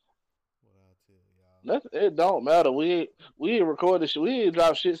Day. What I tell y'all, Nothing. It don't matter. We ain't recorded shit. We ain't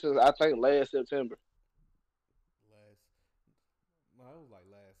dropped shit since I think last September. last, no, it was like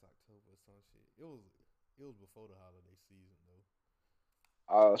last October or some shit. It was before the holiday season though.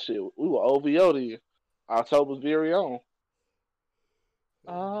 Oh shit, we were OVO then. October's very own.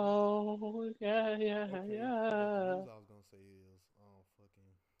 Oh, Oh yeah, yeah, okay, but the yeah. news I was gonna say is, fucking,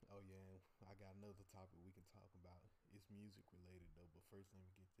 oh yeah, I got another topic we can talk about. It's music related though, but first let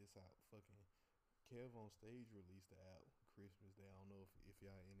me get this out. Fucking Kev on Stage released the app Christmas Day. I don't know if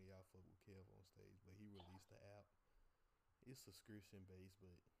y'all any of y'all fuck with Kev on Stage, but he released the app. It's subscription based,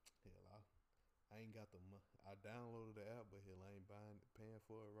 but hell, I ain't got the I downloaded the app, but hell, I ain't paying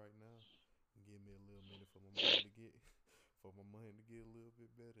for it right now. Give me a little minute for my money to get for my money to get a little bit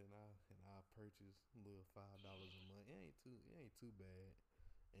better, and I purchase a little $5 a month. It ain't too bad.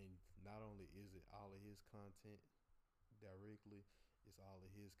 And not only is it all of his content directly, it's all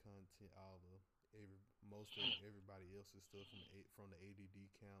of his content, all of most of everybody else's stuff from the ADD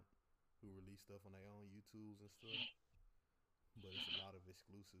camp who release stuff on their own YouTubes and stuff. But it's a lot of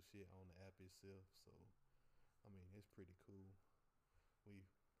exclusive shit on the app itself. So I mean, it's pretty cool. We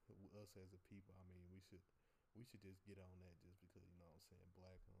us as a people, I mean, we should just get on that just because you know what I'm saying.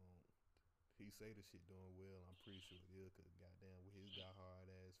 Black he say the shit doing well. I'm pretty sure it is because goddamn with his diehard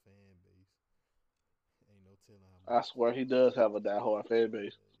ass fan base, ain't no telling how I much. swear he does have a diehard fan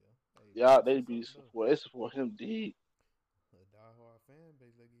base. Yeah, yeah. Hey, Y'all, that's they what's be up though. support. They support him deep. A diehard fan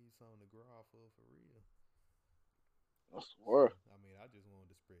base, they give you something to grow off of for real. I So swear. I mean, I just wanted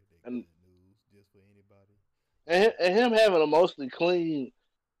to spread that And good news just for anybody. and, and him having a mostly clean,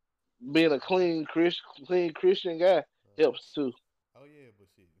 being a clean Christian guy Uh, helps too. Oh yeah, but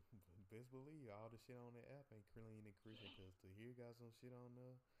shit, best believe all the shit on that app ain't clean and Christian. Cause Tahir got some shit on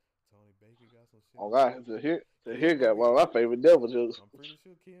there, Tony Baker got some shit Oh on there. God, to Kel hear might got be. one of my favorite devil jokes. I'm pretty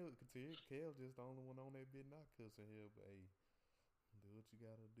sure Kel just the only one on that bit not cussing here. But hey, do what you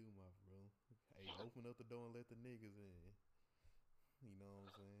gotta do, my bro. Hey, open up the door and let the niggas in. You know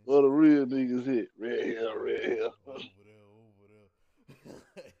what I'm saying? Well, the real niggas hit red hell, Oh red yeah, hell. over there, over there.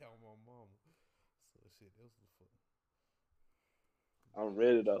 On my mama. So shit, that's the fuck. I'm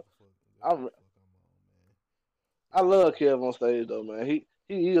ready That's though. what the fuck. That's what I'm the fuck I'm on, man. I But love yeah. Kev on stage though, man.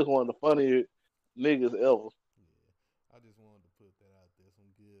 He is one of the funniest niggas ever. Yeah, I just wanted to put that out there.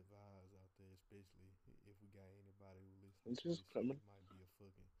 Some good vibes out there, especially if we got anybody who listening He's to just this shit. coming. It might be a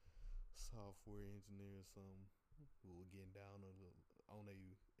fucking software engineer or something who are getting down on a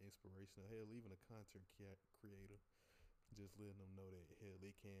inspirational, hell, even a content creator. Just letting them know that hell,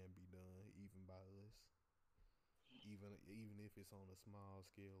 it can be done even by us. Even if it's on a small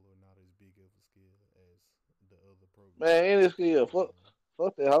scale or not as big of a scale as the other Man, programs any that can skill. be done.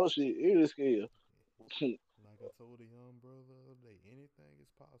 Fuck that whole shit. Any skill. Like I told the young brother the other day, anything is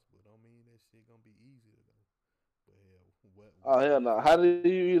possible. Don't mean that shit gonna be easy to do. But hell, Oh what's hell worth no. How do having?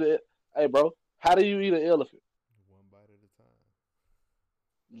 you eat it? Hey bro, how do you eat an elephant? One bite at a time.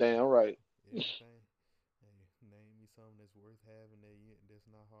 Damn right. Everything. Hey, name me something that's worth having that's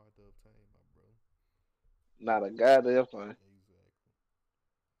not hard to obtain, my bro. Not a goddamn thing. Exactly.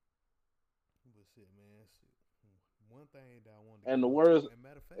 But shit, man, shit. One thing that I wanted to And get the on too, words and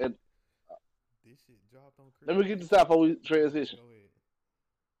matter of fact, and this shit dropped on let me Christmas get Day this out too. before we Go ahead, transition. go ahead.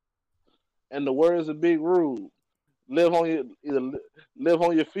 And the words of Big Rude. Live on your live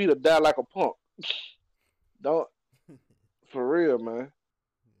on your feet or die like a punk. Don't for real, man.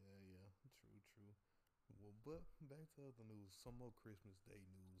 Yeah, yeah, true. Well, but back to other news. Some more Christmas Day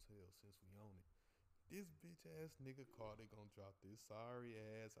news. Hell, since we own it, this bitch ass nigga Cardi gonna drop this sorry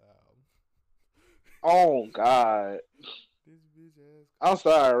ass album. Oh God. This bitch ass I'm crazy.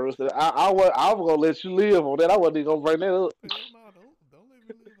 sorry, Rooster. I was gonna let you live on that. I wasn't even gonna bring that up. Hell no, don't let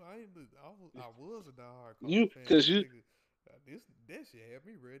me live. I was a diehard Carter You, fan. cause This you nigga, this that shit had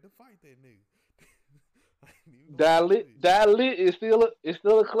me ready to fight that nigga. I ain't even gonna Dalit bullshit. Dalit is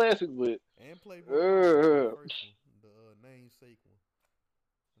still a classic, but And Playboy Cardi, the uh, first one, the namesake one,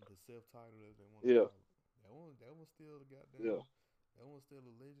 the self-titled as they want to yeah, call it. That one still the yeah. goddamn. That one's still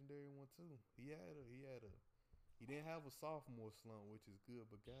a legendary one too. He didn't have a sophomore slump, which is good,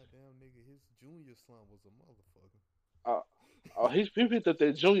 but goddamn nigga, his junior slump was a motherfucker. Uh, oh, he picked up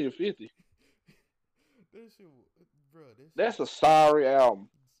that Junior 50. That shit, bro. That shit. That's a sorry album.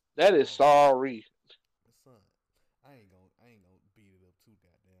 That is Oh, sorry. son, I ain't gonna beat it up too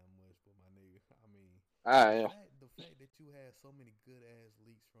goddamn much, but my nigga, I mean, I the am. fact that you had so many good ass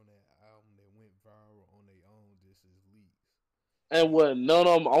leaks from that album that went viral on their own just as leaks, And and what none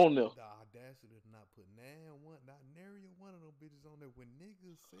of them on there. the audacity to not put not nary one of them bitches on there when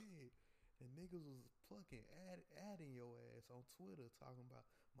niggas said and niggas was plucking adding your ass on Twitter talking about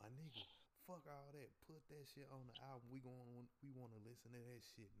my nigga. Fuck all that. Put that shit on the album. We want to listen to that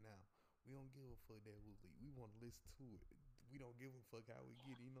shit now. We don't give a fuck that was leaked. We want to listen to it. We don't give a fuck how we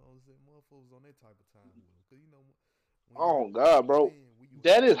get it. You know what I'm saying? Motherfuckers on that type of time with them. Cause you know when you Oh God, bro. when you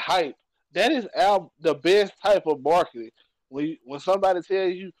That is hype. hype. That is the best type of marketing. When somebody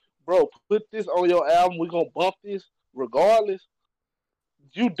tells you, bro, put this on your album, we gonna bump this regardless.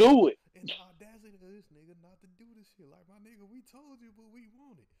 You do it. And the audacity of this nigga not to do this shit. Like my nigga, we told you, but we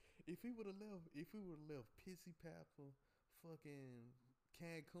want it. If he would have left Pissy Papa, fucking He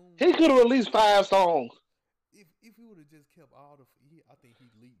Cancun, could have released 5 songs. if he would have just kept all I think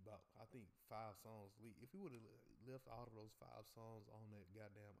he leaked about, I think 5 songs leaked. If he would have left all of those 5 songs on that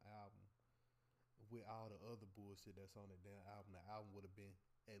goddamn album with all the other bullshit that's on that damn album, the album would have been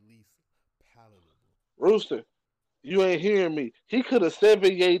at least palatable. Rooster, you ain't hearing me. He could have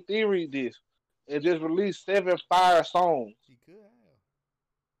 78 theory this and just released 7 fire songs. He could have.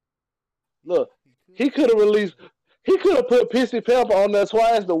 Look, He could he have could have easily released. have. He could have put Pissy Pepper on there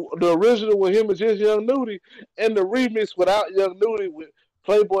twice. The original with him and just Young Nudie, and the remix without Young Nudie with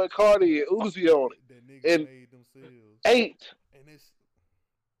Playboy Cardi and Uzi on it. That niggas And made themselves. 8 And it's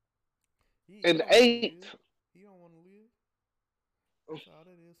he and don't want to 8. live. He don't want to live. That's all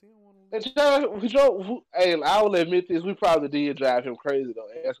that is. He don't want to And live. we drove. Hey, I will admit this. We probably did drive him crazy though.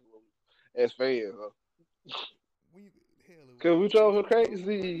 As fans, huh? When you, hell, Cause we if drove him we drove him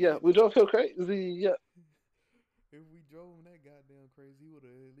crazy. Yeah, crazy, we drove him crazy. Yeah. if we drove him that goddamn crazy, he would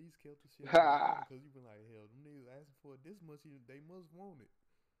have at least kept the shit on the album. Ha. Cause you been like, hell, them niggas asking for it this much, they must want it.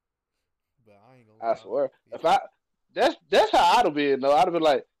 But I ain't gonna I lie. swear. If If I that's how I'd have been though. I'd have been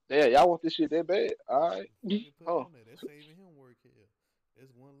like, damn, y'all want this shit that bad? All right. fucking put it Huh. on there, that's saving him work here.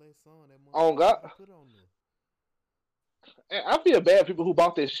 That's one less song that On motherfucker gotta God. put on there. And I feel bad people who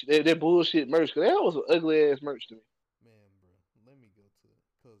bought that bullshit merch because that was ugly ass merch to me. Man, bro, let me go to it,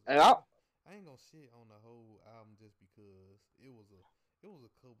 cause And I ain't gonna shit on the whole album just because it was a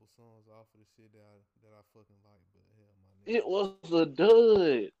couple songs off of the shit that I fucking like, but hell, my nigga, it was a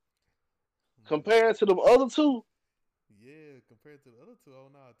dud my compared nigga, to the other two. yeah, compared to the other two,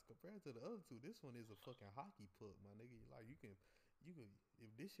 oh no, compared to the other two, this one is a fucking hockey puck, my nigga. Like you can if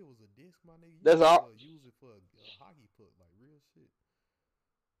this shit was a disc, my nigga, you That's might as all. well use it for a hockey puck, like real shit.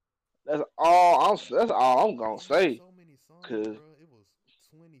 That's all. That's all I'm gonna It had say. so many songs, Cause bro. It was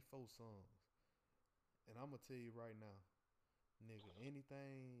 24 songs, and I'm gonna tell you right now, nigga,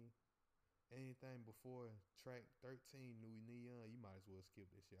 anything before track 13, New Neon, you might as well skip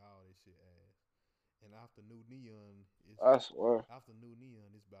this shit. All this shit ass. And after New Neon, I swear.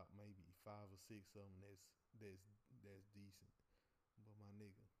 it's about maybe 5 or 6 of them that's decent. But my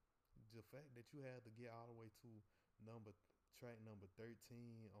nigga, the fact that you had to get all the way to number track number 13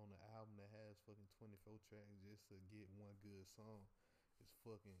 on the album that has fucking 24 tracks just to get one good song is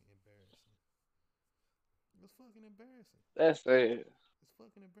fucking embarrassing. It's fucking embarrassing. That's sad. It's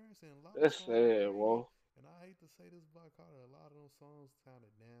fucking embarrassing. A lot of That's songs sad, really, bro. and I hate to say this about Carter, a lot of those songs kind of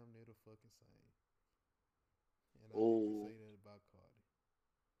damn near the fucking same. And I hate to Ooh. say that about Cardi.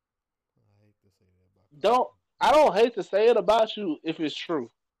 I hate to say that about Don't Cardi. I don't hate to say it about you if it's true.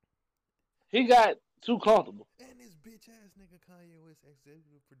 He And got too comfortable. and this bitch ass nigga Kanye West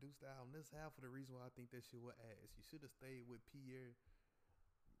executive produced the album. That's half of the reason why I think that shit was ass. You should have stayed with Pierre.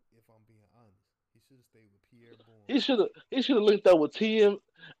 If I'm being honest, he should have stayed with Pierre Bourne. He should have linked up with TM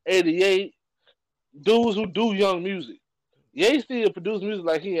 88 dudes who do young music. Yeah, he still produce music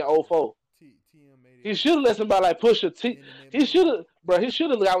like he in Yeah, '04. TM He 88 should have let somebody like Pusha T. Internet He should Money. have, bro. He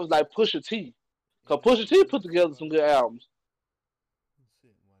should have. I was like Pusha T. Cause Internet Pusha T Money put and shit together like some good that. albums.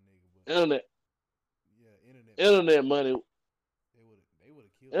 Shit, my nigga, but Internet, yeah, Internet Money. internet money.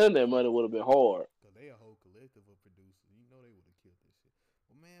 that Internet shit. money would have been hard. Cause they a whole collective of producers. You know they would have killed this shit.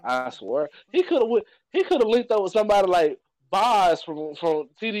 But man, I besides swear he fucking could have. He could have linked up with somebody like Boz from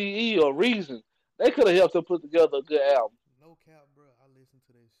TDE or Reason. They could have helped him put together a good album. no cap, bro. I listened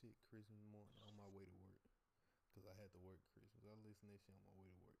to that shit Christmas morning on my way to work. Cause I had to work Christmas. I listened to that shit on my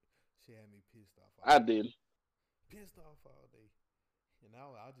way to work. She had me pissed off I all day. didn't. Pissed off all day. And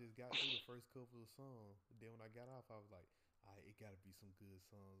I just got through the first couple of songs. Then when I got off, I was like, all right, it gotta be some good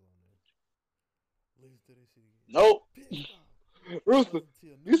songs on there. Listen to this shit again. Nope. Pissed off. It Rooster, wasn't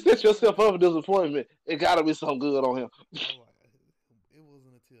until you New set yourself Neon. up for disappointment. It gotta be something good on him. I was like, it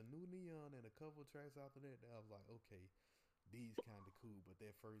wasn't until New Neon and a couple of tracks after that I was like, okay, these kind of cool. But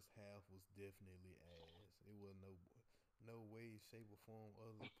that first half was definitely ass. It was no way, shape, or form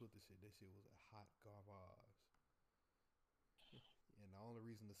other than put the shit. That shit was a hot garbage. And the only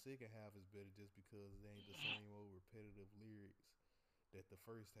reason the second half is better just because it ain't the same old repetitive lyrics that the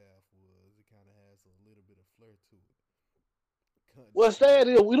first half was. It kind of has a little bit of flair to it. What's But sad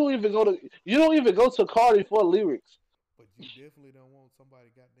is we don't even go to. You don't even go to Cardi for lyrics. you definitely don't want somebody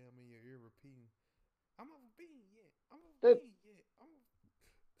goddamn in your ear repeating, "I'm a bean yet, I'm a That bean yet, I'm a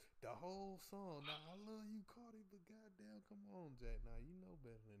the whole song. Now I love you, Cardi, but goddamn, come on, Jack. Now you know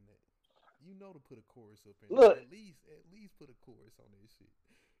better than that. You know to put a chorus up in there. look, At least put a chorus on this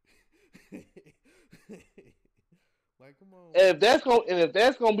shit. Like, come on, and if man.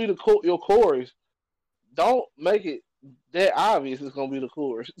 that's gonna be your chorus, don't make it that obvious. It's gonna be the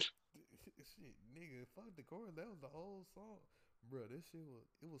chorus. Shit, nigga, fuck the chorus. That was the whole song, bro. This shit was.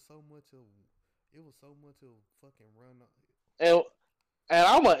 It was so much of. It was so much of fucking run. and and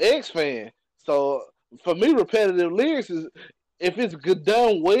I'm an X fan, so for me, repetitive lyrics is if it's good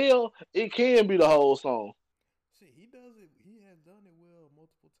done well, it can be the whole song. See, he does it. He has done it well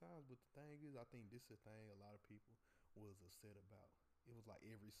multiple times. But the thing is, I think this is the thing a lot of people was upset about. It was like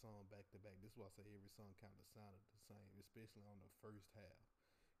every song back to back. This is why I say every song kind of sounded the same, especially on the first half.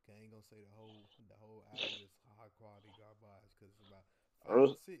 Okay, I ain't gonna say the whole album is high quality garbage because it's about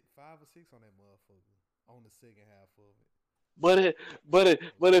five or six on that motherfucker on the second half of it. But it,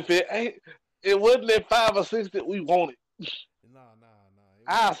 but if it ain't, it wasn't that 5 or 6 that we wanted. Nah. It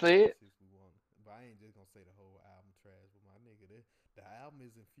I wasn't the five or said, six we wanted. But I ain't just gonna say the whole album trash. But my nigga, the album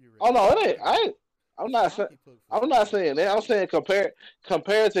is oh infuriating. no, it ain't. I ain't. It's a monkey puck for I'm some not reason. saying that. I'm saying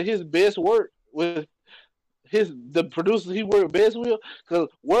compared to his best work with the producers he worked best with. Because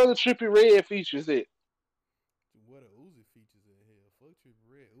where the Trippy Red features at? What a Uzi features in here. Fuck Trippie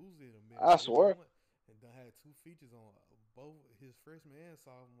Red. Uzi done been I on every swear. one and done had two features on both his freshman and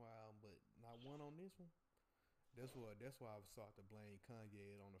sophomore album, but not one on this one. That's why I sought to blame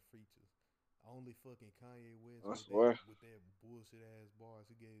Kanye on the features. Only fucking Kanye West I with that swear, with that bullshit ass bars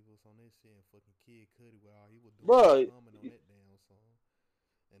he gave us on that shit, and fucking Kid Cudi with all he was doing was bro. humming on that damn song.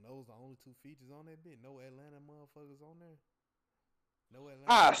 And those the only two features on that bit. No Atlanta motherfuckers on there. No Atlanta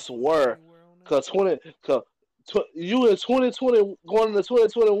I motherfuckers swear. anywhere on there. Cause you in 2020 going into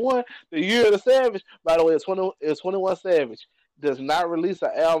 2021, the year of the Savage. By the way, it's 21 Savage does not release an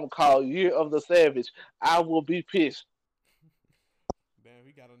album called Year of the Savage. I will be pissed. Damn,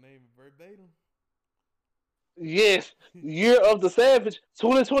 he got a name verbatim. Yes, Year of the Savage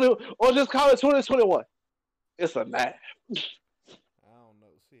 2020, or just call it 2021. It's a knife. I don't know.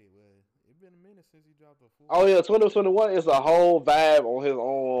 Shit, well, it been a minute since he dropped a full Oh yeah, album. 2021 is a whole vibe on his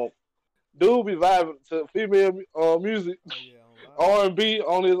own. Dude be vibing to female music, Oh yeah, on live. R&B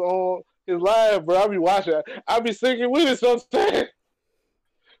on his live, bro. I be watching. I be singing with it sometimes.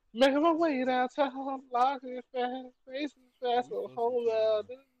 Making my way downtown, locking fast, faces fast, We so fuss with hold 21. out.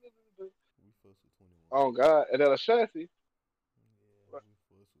 We fuss with 21. Oh God, and then Ashanti. Yeah, we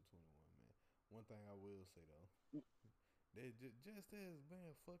fuss with 21, man. One thing I will say though, that just as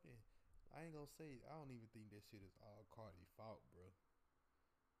man, fucking, I ain't gonna say. I don't even think that shit is all Cardi fault, bro.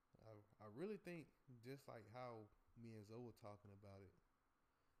 I really think just like how me and Zoe were talking about it,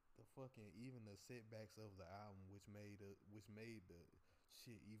 the fucking even the setbacks of the album, which made the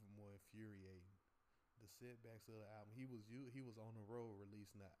shit even more infuriating. The setbacks of the album, he was on the road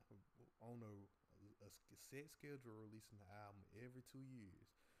releasing that on a set schedule releasing the album every 2 years.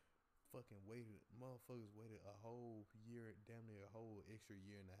 Fucking waited, motherfuckers waited a whole year, damn near a whole extra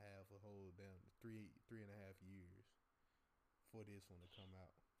year and a half, a whole damn three and a half years for this one to come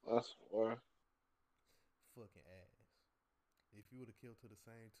out. That's for Fucking ass. If you would have killed to the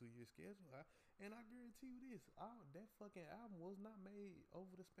same 2 year schedule, and I guarantee you this, that fucking album was not made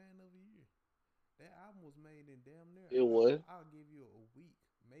over the span of a year. That album was made in damn near. it was I'll give you a week,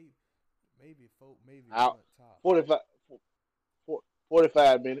 maybe maybe a out month tops. 45,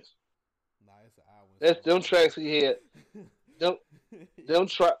 45 minutes. Nah, it's an hour and That's some them shit. tracks he had. Them Them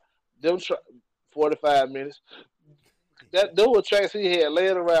try, them try. 45 minutes. There were tracks he had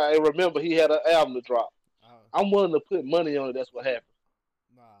laying around. And remember, he had an album to drop. I, I'm willing to put money on it. That's what happened.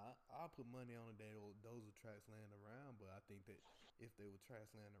 I'll put money on it that those are tracks laying around, but I think that if they were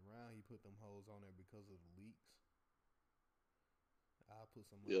tracks laying around, he put them hoes on there because of the leaks. I'll put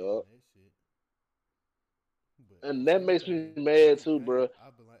some money Yeah, on that shit. But and if that makes me anything, mad too, Kanye, bro.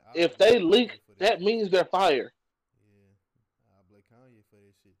 I'll If blame they Kanye leak, for that that shit means too. they're fire. Yeah, I blame Kanye for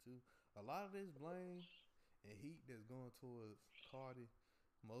that shit too. A lot of this blame and heat that's going towards Cardi,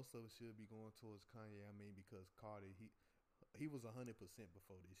 most of it should be going towards Kanye. I mean, because Cardi he was 100%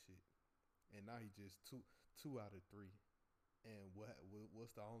 before this shit, and now he just two out of three. And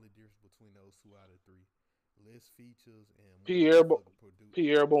what's the only difference between those 2 out of 3? Less features and one Pierre, motherfucker produce.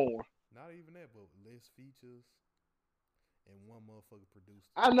 Pierre Bourne. Not even that, but less features and one motherfucker produced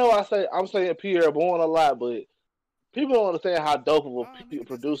it. I know I'm saying Pierre Bourne a lot, but people don't understand how dope of Nah, a nigga, this ain't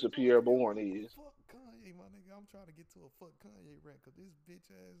producer supposed to Pierre be Bourne about is. fuck Kanye, my nigga. I'm trying to get to a fuck Kanye rant because this bitch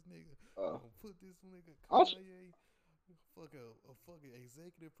ass nigga Uh, gonna put this nigga I'm, Kanye fuck a fucking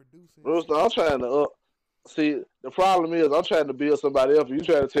executive producer and Rooster, shit. I'm trying to see. The problem is I'm trying to build somebody up. You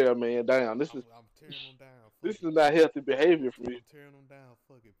trying to tear a man down. I'm tearing them down. This Fuck is it. not healthy behavior for I'm me. tearing them down.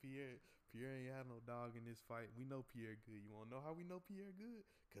 Fuck it. Pierre ain't had no dog in this fight. We know Pierre good. You wanna know how we know Pierre good?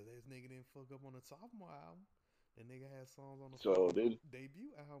 Cause this nigga didn't fuck up on the sophomore album. That nigga had songs on the So fucking then,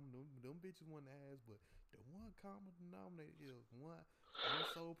 debut album. Them bitches wasn't ass, but the one common denominator is one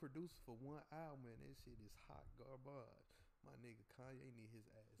sole producer for one album, and that shit is hot garbage. My nigga Kanye need his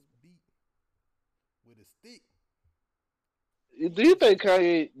ass beat with a stick. do you think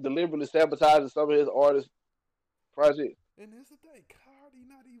Kanye deliberately sabotages some of his artist projects? And that's the thing, Cardi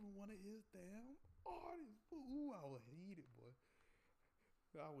not even one of his damn artists. Ooh, I was heated, boy.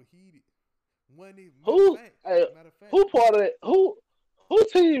 I was heated. One even Who, hey, matter of fact, who part of that? Who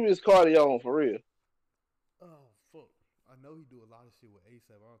team is Cardi on for real? oh fuck. I know he do a lot of shit with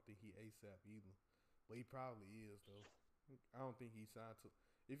ASAP. I don't think he ASAP either. But he probably is though. I don't think he signed to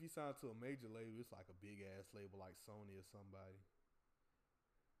if he signed to a major label, it's like a big ass label like Sony or somebody.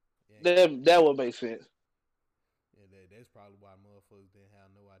 Yeah, That would make sense. yeah, that's probably why motherfuckers didn't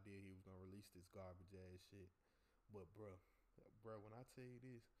have no idea he was gonna release this garbage ass shit. But bro, when I tell you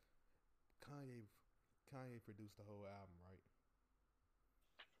this, Kanye, Kanye produced the whole album, right?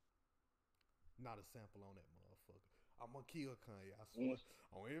 Not a sample on that motherfucker. I'm gonna kill Kanye. I swear. Mm.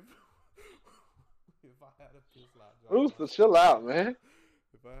 On every, if I had a pistol out dropping my Rooster, shit chill right out, now. man.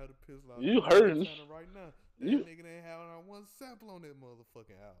 If I had a pistol out You dropping my hurting? channel right now, that You nigga didn't have not one sample on that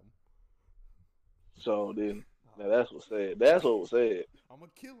motherfucking album. so then. Now Oh, that's what said. That's what was said. I'm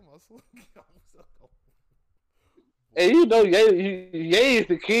gonna kill him. I swear. And Boy, you know, Ye is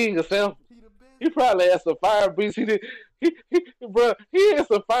the king of samples. he the He best. probably had some fire beats. Bro, he had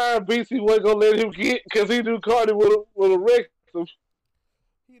some fire beats he wasn't gonna let him get because he knew Cardi would have wrecked him.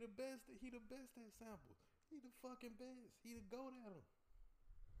 He the best. He the best at samples. He the fucking best. He the goat at him.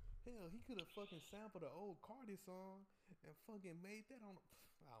 Hell, he could have fucking sampled the old Cardi song and fucking made that on.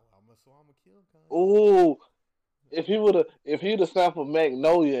 So I'm gonna kill Kanye. Ooh, if he'd have sampled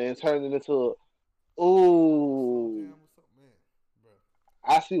Magnolia and turned it into A slow ooh, jam or something, man, bro.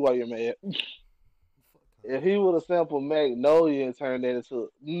 I see why you're mad. Fuck If Kanye. he would have sampled Magnolia and turned that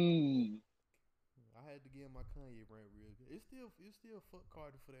into I had to give my Kanye rant real good. It's still fuck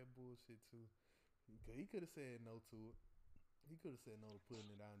Cardi for that bullshit too. He could have said no to it. He could have said no to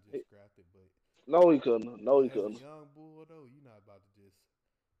putting it out and just scrapped it. no, he couldn't. No, But he as a couldn't. young bull though, you're not about to just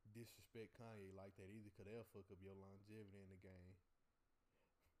disrespect Kanye like that either, cause they'll fuck up your longevity in the game.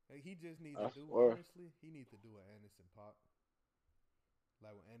 Like, he just need to I do swear. honestly. He need to do an Anderson Pop.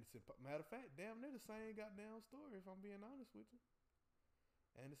 Like when Anderson Pop. Matter of fact, damn near the same goddamn story. If I'm being honest with you,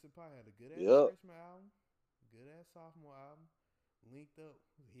 Anderson Pop had a good ass Yep, freshman album, good ass sophomore album. Linked up,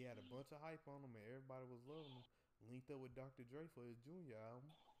 he had a bunch of hype on him, and everybody was loving him. Linked up with Dr. Dre for his junior album,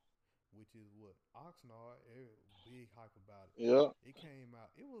 which is what Oxnard. Big hype about yep. it. It came out.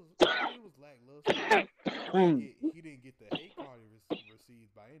 It was lackluster. He didn't get the hate Cardi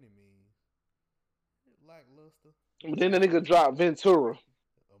received by any means. Lackluster. Then the nigga dropped Ventura,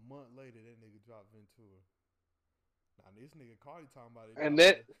 A month later, that nigga dropped Ventura. Now this nigga Cardi talking about it and dropping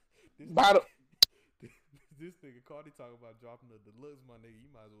that the this by nigga the this nigga Cardi talking about dropping the deluxe. My nigga, you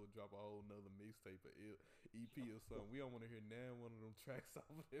might as well drop a whole nother mixtape or EP or something. We don't want to hear now one of them tracks off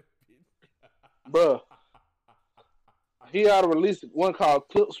of that bitch. bruh. He ought to release one called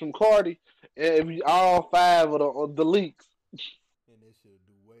Clips from Cardi, and if you, all five of the leaks. And that should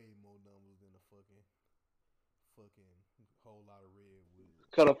do way more numbers than a fucking fucking whole lot of red will.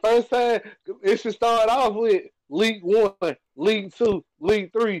 Cause the first time it should start off with League One, League Two,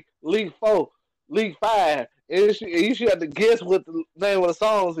 League Three, League Four, League Five, and you should have to guess what the name of the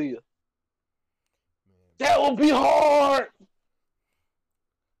songs is. Man, That but would be hard.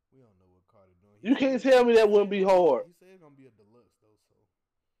 we don't know what Carter doing. You can't tell me He that said wouldn't it's be gonna be hard. he said it's gonna be a deluxe though, so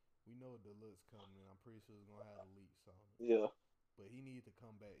we know a deluxe coming, and I'm pretty sure it's gonna have the leaks on it. Yeah, But he needs to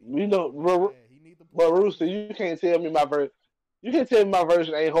come back. He you needs to know, come back bad. He needs to pull but some other Rooster, shit. you can't tell me my version. You can't tell me my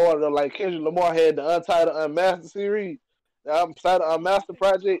version ain't harder though. Like Kendrick Lamar had the Untitled Unmastered series, the Untitled Unmastered I'm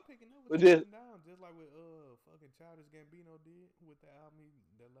project, picking up what with you this. putting down, just like what fucking Childish Gambino did with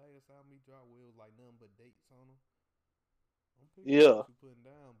the last album he dropped, where it was like nothing but dates on them. I'm picking up Yeah, what you putting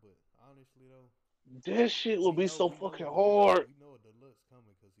down, but honestly though, that shit would be so we know fucking a deluxe hard. we know a deluxe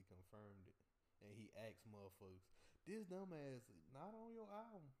coming because he confirmed it, and he asked motherfuckers. This dumbass not on your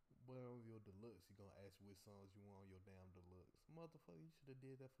album, but on your deluxe, he gonna ask you which songs you want on your damn deluxe. Motherfucker, you should have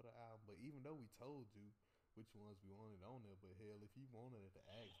did that for the album. But even though we told you which ones we wanted on there, but hell, if you wanted it to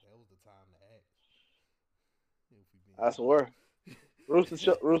ask, that was the time to ask. If we being I real. swear, Rooster,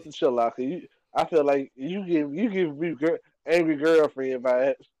 chill out. 'Cause I feel like you give me angry girlfriend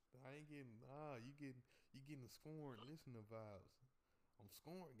vibes. I ain't getting you getting scorned listening vibes. I'm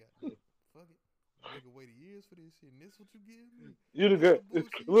scoring, goddamn. Fuck it. Nigga waited years for this shit, and this what you give me? You the This girl. the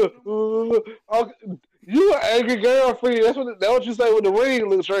bullshit you put Look, on my plate? look, okay, you an angry girlfriend. That's what you say when the ring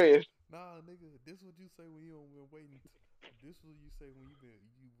looks trash. Nah, nigga, this what you say when you don't been waiting. This what you say when you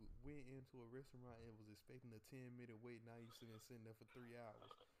went into a restaurant and was expecting a 10-minute wait. Now you sitting there for 3 hours.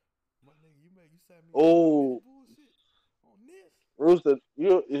 My nigga, you sat me down on this Oh, bullshit. On this. Rooster,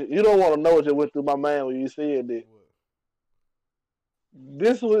 you don't want to know what just went through my mind when you said that. What?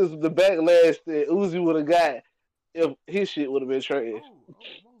 This was the backlash that Uzi would have got if his shit would have been trash.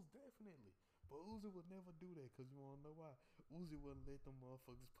 Most definitely. But Uzi would never do that because you want to know why? Uzi wouldn't let them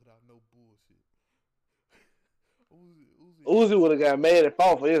motherfuckers put out no bullshit. Uzi would have got mad and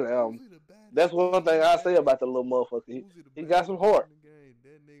fought for his album. Uzi the baddest That's one nigga in thing the I say game. about the little motherfucker. Uzi the He got baddest some nigga in heart. the game.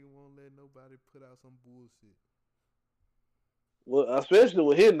 That nigga won't let nobody put out some bullshit. Well, especially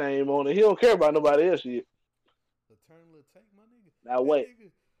with his name on it. He don't care about nobody else shit. Eternal attack, my nigga. Now That wait.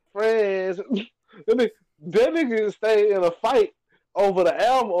 nigga. Friends. that nigga stayed in a fight over the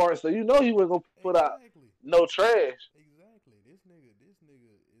album art, so you know he wasn't gonna put out Exactly. no trash. Exactly. This nigga,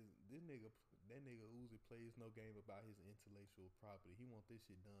 that nigga Uzi plays no game about his intellectual property. He want this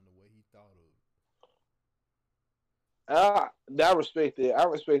shit done the way he thought of it. I respect that. I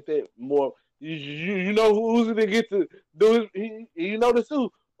respect that more. You know who Uzi didn't get to do his, you know this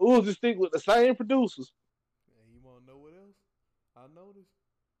too. Uzi stick with the same producers. And you want to know what else? I noticed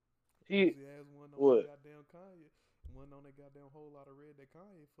He Uzi has one on that what? goddamn Kanye. One on that goddamn whole lot of red that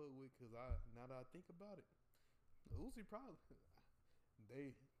Kanye fuck with. Cause now that I think about it, Uzi probably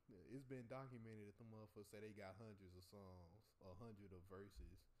they it's been documented that the motherfuckers say they got hundreds of songs, 100 of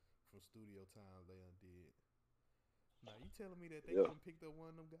verses from studio times they undid. Now you telling me that they Yeah. couldn't pick up one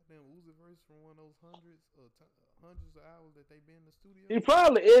of them goddamn Uzi verses from one of those hundreds of hours that they been in the studio? He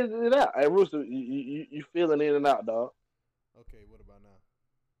probably edited it out. Hey, Rooster, you feeling in and out, dog. Okay, what about now?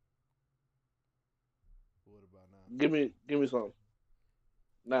 What about now? Give me something.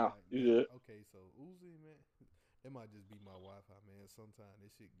 Now, Alright, you man. good. Okay, so Uzi, man, that might just be my Wi-Fi, man. Sometimes this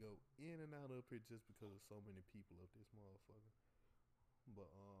shit go in and out up here just because of so many people up this motherfucker.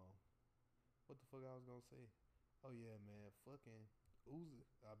 But what the fuck I was gonna say? Oh yeah, man, fucking Uzi.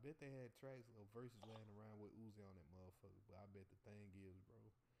 I bet they had tracks of verses laying around with Uzi on that motherfucker. But I bet the thing is, bro,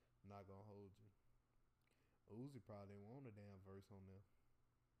 I'm not gonna hold you. Uzi probably didn't want a damn verse on there.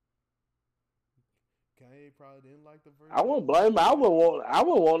 Kanye probably didn't like the verse I that wouldn't Uzi blame him. put on there. I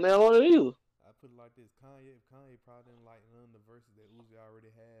wouldn't want that on it either. I put it like this: Kanye probably didn't like none of the verses that Uzi already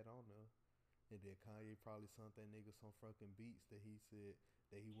had on there, and then Kanye probably sent that nigga some fucking beats that he said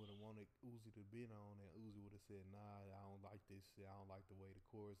that he would have wanted Uzi to be on, and Uzi would have said, "Nah, I don't like this shit. I don't like the way the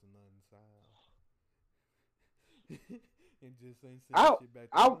chorus and nothing sound," and just ain't send that shit back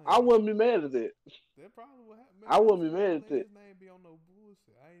to I Kanye. wouldn't be mad at that. That probably what happened. Man, I wouldn't be Uzi mad don't at let that. his name be on no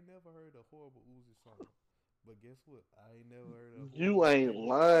bullshit. I ain't never heard a horrible Uzi song. But guess what? I ain't never heard a You horrible ain't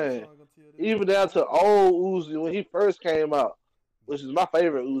Playboy Cardi lying. song until this Even day. down to old Uzi when he first came out, which Yeah, is my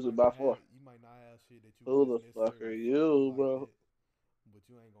favorite you Uzi might by not far. have shit that you Who just the fuck are necessarily fuck with you, like bro? that, but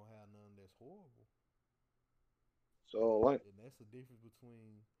you ain't gonna have none that's horrible. So like, And that's the difference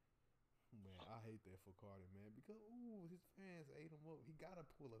between man. I hate that for Cardi, man, because his fans ate him up. He gotta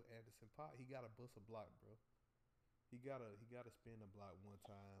pull an Anderson Pot. He gotta bust a block, bro. He gotta spin a block one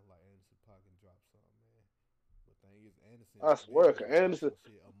time like Anderson Pot and drop something, man. But thing is, Anderson I swear, literally 'cause dropped Anderson. some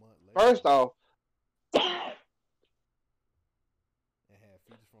shit a month later, First bro. off,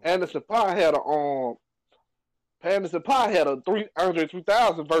 Anderson Pie had a Anderson Pie had a Andre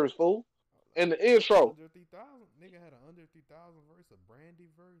 3000 verse fool Like in the intro. under 3,000. Nigga had a under 3,000 verse, a Brandy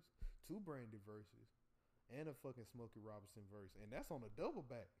verse, two Brandy verses, and a fucking Smokey Robinson verse, and that's on a double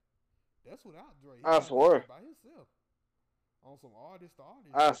back. That's without Dre. He I got that shit swear. by himself on some artist to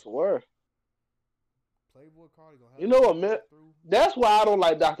artist I shit. swear. Playboy Cardi gonna have You to know what, come man? back through. That's why I don't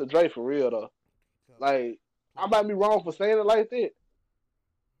like Dr. Dre for real though. Like, I might be Playboy wrong for Cardi. saying it like that.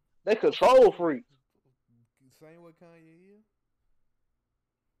 They Motherfucker, control look. freaks. Same way Kanye is.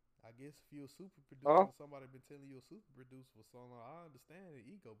 I guess if you're a super producer Huh? and somebody been telling you a super producer for so long, I understand the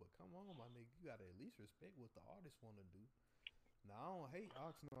ego, but come on, my nigga, you gotta at least respect what the artist want to do. Now I don't hate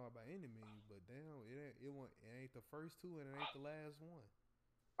Oxnard by any means, but damn, it ain't the first two and it ain't the last one.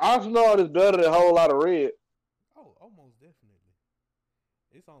 Oxnard is better than a whole lot of red. Oh, almost definitely.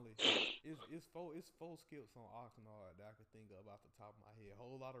 It's only it's four skips on Oxnard that I can think of off the top of my head.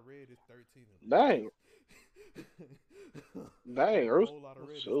 Whole lot of red is 13 of them Dang. bitches. Dang, Whole lot of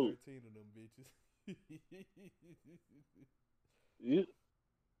red is shoot. 13 of them bitches. You,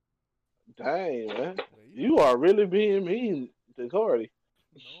 dang, man. Man, you know You are really being mean to Cardi.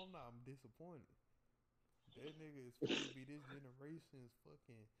 no, I'm not. I'm disappointed. That nigga is supposed to be this generation's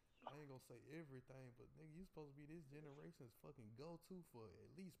fucking. I ain't gonna say everything, but nigga, you supposed to be this generation's fucking go to for at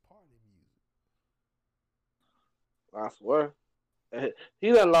least party music. I swear.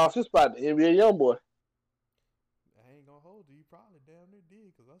 He done lost his spot to NBA Youngboy. I ain't gonna hold you. You probably damn near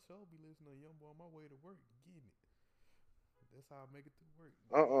did, cause I sure be listening to Youngboy on my way to work, getting it. That's how I make it through work,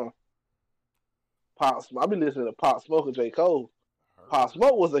 nigga. Uh-uh. I be listening to Pop Smoke and J. Cole. Pop Heard.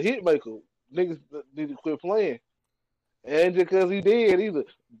 Smoke was a hit maker. Niggas need to quit playing. And just because he did either.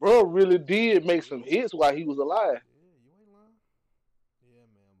 Bro really did make some Yeah, hits while he was alive. yeah, you ain't lying. Yeah,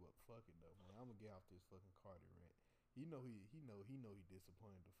 man, but fuck it though, man. I'm gonna get off this fucking Cardi rant. He know he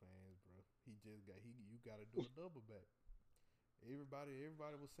disappointed the fans, bro. He just got he you got to do a double back. Everybody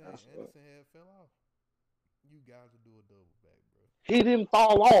was saying That's what. Anderson had fell off. You got to do a double back, bro. He didn't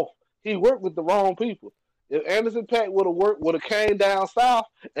fall off. He worked with the wrong people. If Anderson Paak would have came down south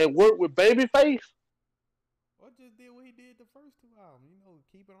and worked with Babyface, Or just did what he did the first two albums. You know,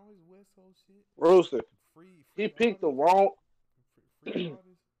 keep it on his West Coast shit. Rooster, he Free picked the artists, wrong. free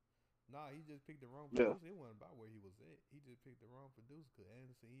artists. Nah, he just picked the wrong Yeah, producer. It wasn't about where he was at. He just picked the wrong producer because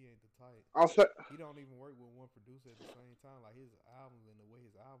Anderson, he ain't the type. I'm saying. He don't even work with one producer at the same time. Like his albums and the way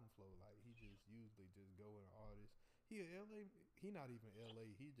his album flow, like he just usually just go in artists. He a LA. He not even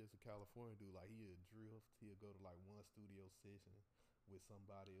LA. He just a California dude. Like he'll drift. He'll go to like one studio session with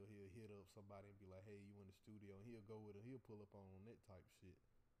somebody, or he'll hit up somebody and be like, "Hey, you in the studio?" And he'll go with him. He'll pull up on that type shit.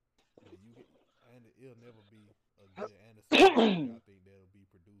 But and it'll never be a good Anderson project. I think that'll be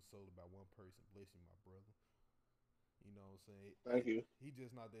produced solely by one person. Bless you, my brother. You know what I'm saying? Thank you. He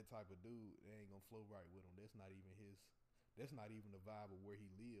just not that type of dude. It ain't gonna flow right with him. That's not even his. That's not even the vibe of where he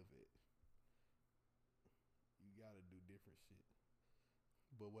live at. You gotta do different shit.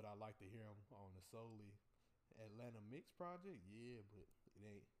 But would I like to hear him on the solely Atlanta Mix project? Yeah, but it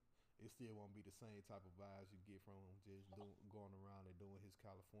ain't. It still won't be the same type of vibes you get from him just going around and doing his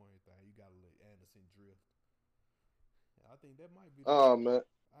California thing. You gotta let Anderson drift. I think that might be the. Oh man,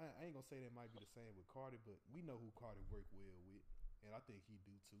 I ain't gonna say that might be the same with Cardi, but we know who Cardi work well with, and I think he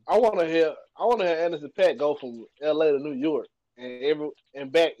do too. I want to hear Anderson Paak go from L.A. to New York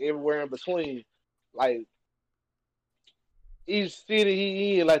and back everywhere in between. Like each city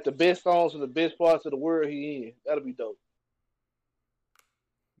he in, like the best songs and the best parts of the world he in. That'll be dope.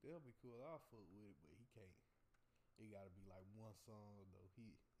 That'll be cool. I'll fuck with it, but he can't. It gotta be like one song though.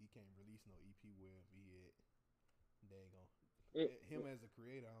 He can't release no EP wherever he at. They ain't gonna him as a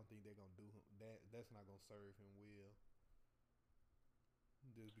creator. I don't think they're gonna do him that. That's not gonna serve him well.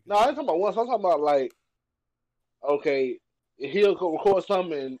 Just No, because I ain't talking about once. I'm talking about like okay, he'll go record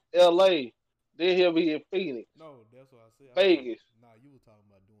something in L.A. Then he'll be in Phoenix, no, that's what I said. I thought Vegas. nah, you were talking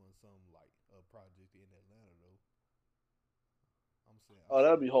about doing something like a project in Atlanta though. I'm Oh,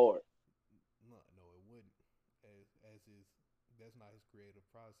 that'll saying be hard. no, it wouldn't. As his that's not his creative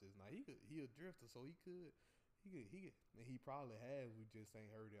process. Now he a drifter, so and he probably has. We just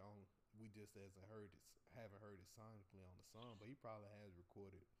ain't heard it on. We just hasn't heard it. Haven't heard it sonically on the song, but he probably has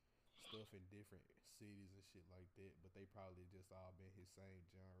recorded stuff in different cities and shit like that. But they probably just all been his same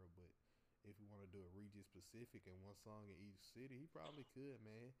genre. But if you want to do a region specific and one song in each city, he probably could,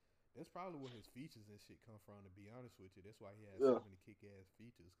 man. That's probably where his features and shit come from. To be honest with you, that's why he has so Yeah. many kick ass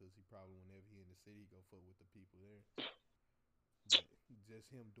features. Because he probably whenever he in the city, he go fuck with the people there. But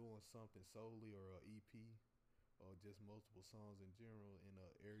just him doing something solely or a EP or just multiple songs in general in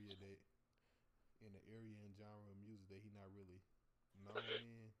an area and genre of music that he not really known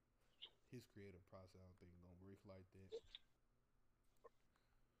in, his creative process, I don't think gonna brief like that.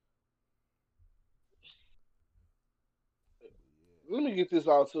 But yeah, Let me get this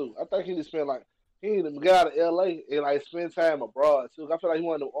out too. I think he need to spend like he need to get out of LA and like spend time abroad too. I feel like he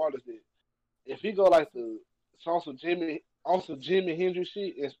one of them artists that if he yeah, go he like too. on some Jimmy Hendrix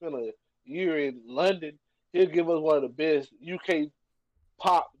shit and spend a year in London, he'll give us one of the best UK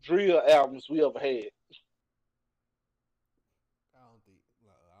pop drill albums we ever had. I don't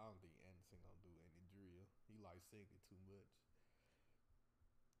think Anderson gonna do any drill. He like singing too much.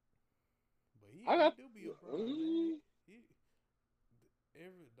 But I he got do be abroad, man. mm, He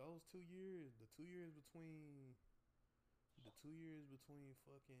every those 2 years, the 2 years between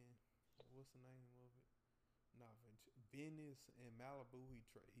fucking what's the name of it? Not Venice and Malibu.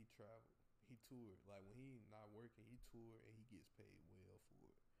 He traveled. He toured. Like when he not working, he toured and he gets paid well for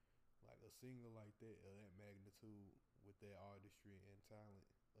it. Like a singer like that of that magnitude with that artistry and talent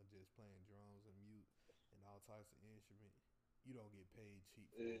of just playing drums and mute and all types of instrument, you don't get paid cheap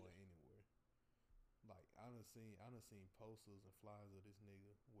for yeah, going anywhere. Like I done seen posters and flyers of this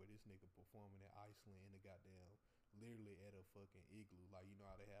nigga where this nigga performing in Iceland in the goddamn literally at a fucking igloo. Like you know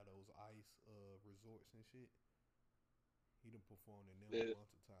how they have those ice resorts and shit. He done performed in them a yeah.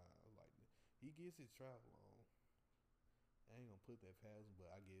 bunch of times. Like he gets his travel on. I ain't gonna put that past him,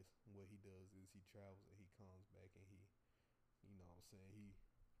 but I guess what he does is he travels and he comes back and he, you know what I'm saying, he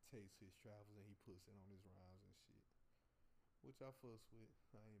takes his travels and he puts it on his rhymes and shit. Which I fuss with.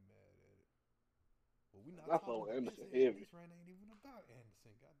 I ain't mad at it. But we not I talking fuck with about this. Anderson heavy. This rant ain't even about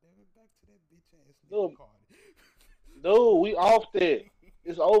Anderson. God damn it, back to that bitch ass nigga No, Cardi. no, we off that.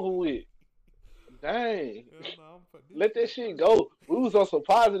 It's over with. Dang. Hell no, I'm put this Let that shit shit personal. go. We was on some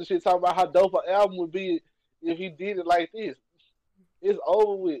positive shit talking about how dope an album would be if he did it like this. It's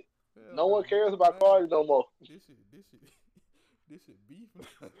over with. Hell No one no, nigga, cares I'm about mad. Cardi no more. This shit, this shit beef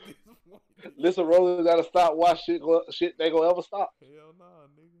at this point, nigga. Listen, Rollers gotta stop. Watch shit they gonna ever stop. Hell nah,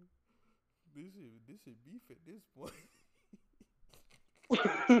 nigga. This shit beef at this point.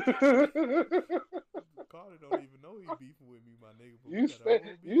 Carter don't even know he beefing with me, my nigga. But we got a whole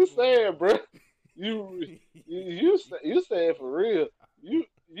beef You going saying, on. bro? You saying for real?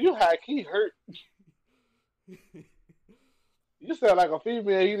 You high key hurt. You sound like a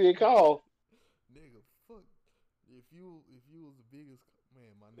female he didn't call. Nigga, fuck. If you was the biggest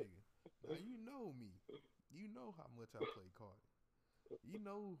man, my nigga. Now you know me. You know how much I play Carter. You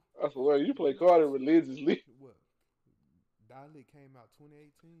know, I swear, you you play know Cardi religiously. what? Dolly came out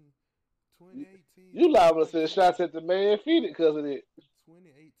 2018. 2018, You liable to send shots 2019. at the man feet because of it.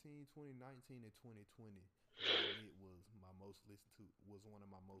 2018, 2019, and 2020, Lit was my most listened to was one of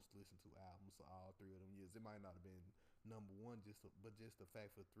my most listened to albums of all 3 of them years. It might not have been number one, but just the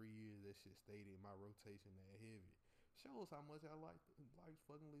fact for 3 years that shit stayed in my rotation that heavy shows how much I like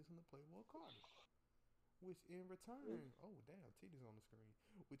fucking listening to Playboy Cardi. Which in return, oh damn, titties on the screen.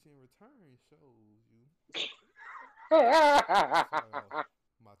 Which in return shows you. Sorry,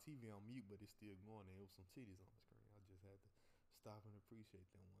 my TV on mute, but it's still going. There was some titties on the screen. I just had to stop and appreciate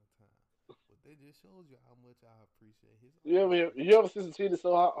them one time. But that just shows you how much I appreciate his artistry. You ever see some titties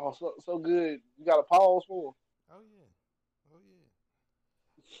so hot, so good? You got to pause for 'em? Oh yeah, oh yeah,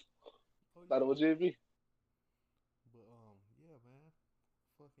 oh Thought it yeah. was JB. But yeah, man,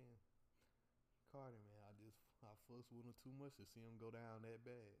 fucking Cardi, man. I fuss with him too much to see him go down that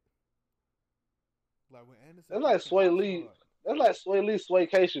bad. Like when Anderson That's like Paak and Sway Lee. Oxnard. That's like Sway Lee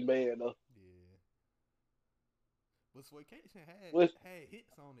Swaycation band though. Yeah. But Swaycation had With had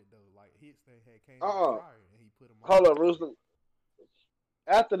hits on it though, like hits that had came out uh, fire, and he put them on hold his up, album. Rooster.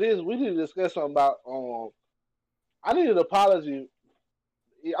 After this, we need to discuss something about. I need an apology.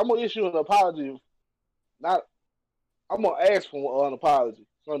 I'm gonna issue an apology. Not. I'm gonna ask for an apology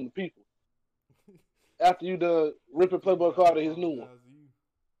from the people after you done The ripping people Playboy gotta Carter his new one. apologize to you.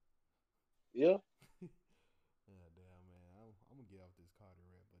 Yeah, Yeah, damn man, I'm gonna get off this Carter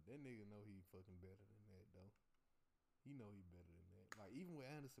rant, but that nigga know he fucking better than that though. He know he better than that. Like even with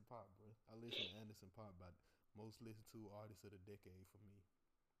Anderson Pop, bro, I listen to Anderson Pop about most listened to artist of the decade for me,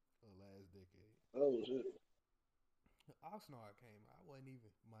 the last decade. oh shit. Oxnard came out. I wasn't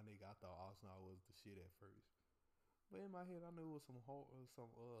even my nigga. I thought Oxnard was the shit at first, but in my head, I knew it was some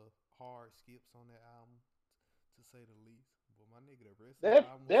hard skips on that album, to say the least. But my nigga, the rest of the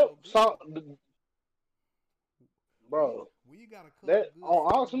album was so That good. song, When you bro. when you got a couple That good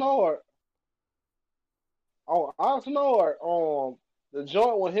songs, On Oxnard, the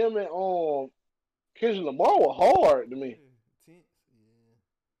joint with him and Kendrick Lamar was hard to me. yeah, tense, yeah,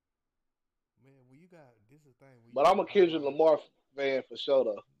 man. When you got this is the thing when you But I'm got a a whole Kendrick lot. Lamar fan for sure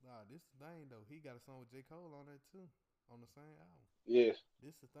though. Nah, this is the thing though. He got a song with J Cole on there too, on the same album. Yes.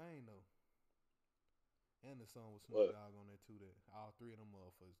 This the thing though. And the song with Snoop But Dogg on there too. That all three of them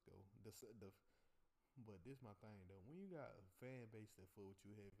motherfuckers go. But this my thing though. When you got a fan base that fuck with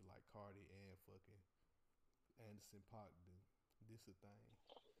you heavy like Cardi and fucking Anderson Paak, then this the thing.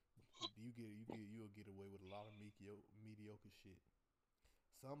 You'll get away with a lot of mediocre shit.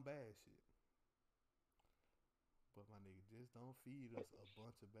 Some bad shit. But my nigga, just don't feed us a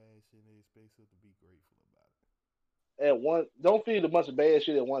bunch of bad shit and expect us to be grateful about it. don't feed a bunch of bad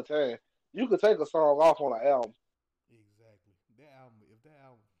shit at one time. You could take a song off on an album. Exactly. That album, if that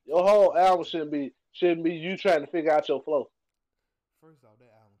album Your twenty whole four album songs. shouldn't be you trying to figure out your flow. First off,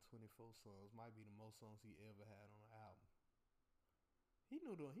 that album 24 songs might be the most songs he ever had on an album. He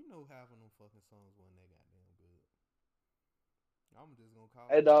knew half of them fucking songs wasn't that goddamn good. I'm just gonna call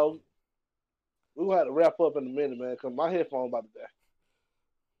Hey it like dog, that. we gonna have to wrap up in a minute, man, cause my headphones about to die.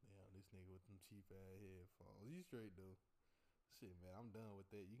 Yeah, this nigga with them cheap ass headphones. You straight though. Shit, man, I'm done with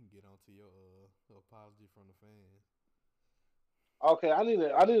that. You can get onto your apology from the fans. Okay, I need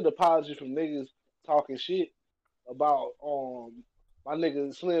an apology from niggas talking shit about my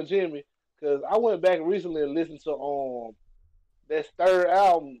nigga Slim Jimmy, cause I went back recently and listened to that third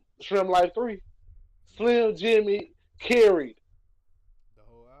album, Shrimp Life 3. Yeah, Slim Jimmy carried. the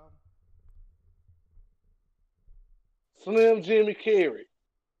whole album, Slim Jimmy carried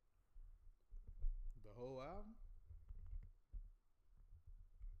the whole album.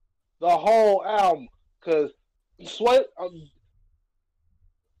 the whole album. Cause Sweat,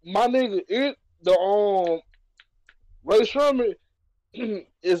 my nigga, the Ray Sherman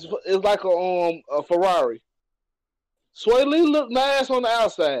is like a Ferrari. Sway Lee look nice on the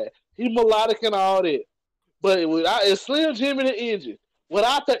outside. He melodic and all that. But without it's Slim Jimmy the engine.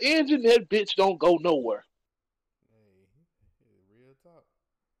 Without the engine, that bitch don't go nowhere. Hey, real talk.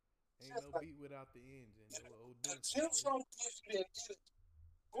 Ain't no beat without the engine. That what old Dempsey say.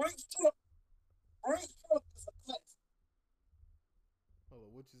 Hello,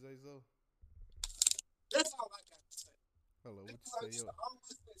 what you say, so? Hello, what you say,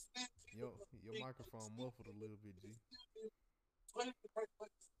 yo? Your microphone muffled a little bit, G.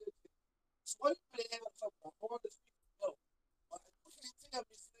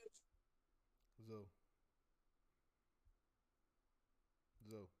 Zo,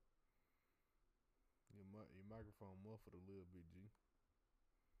 Zo, your microphone muffled a little bit, G.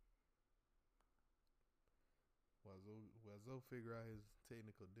 While Zo figure out his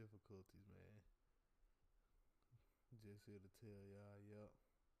technical difficulties, man. Just here to tell y'all, yup,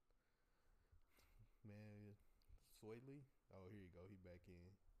 man. Sweetly. Oh, here you go. He back in.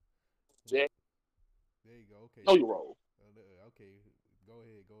 What? Jack, There you go. Okay. know you wrong. Okay. Go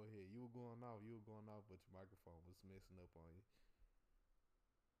ahead. Go ahead. You were going off. You were going off, but your microphone was messing up on you.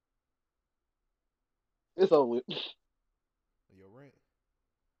 It's over with. Your rant.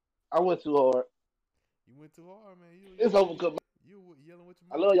 I went too hard. You went too hard, man. It's over. Cause You were yelling with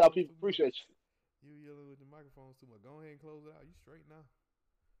your I love y'all microphones people. too much. Appreciate you. You yelling with your microphones too much. Go ahead and close it out. You straight now.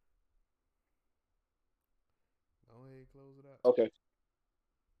 Go ahead and close it out. Okay.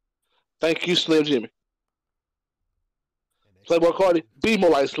 Thank you, Slim Jimmy. And that Playboy Cardi, concludes. be more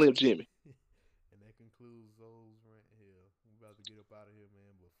like Slim Jimmy. And that concludes Zoe's rant here. We about to get up out of here,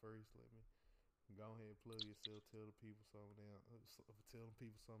 man. But first, let me go ahead and plug yourself. Tell the people something now. Tell them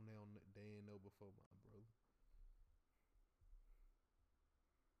people something now they ain't know before, my brother.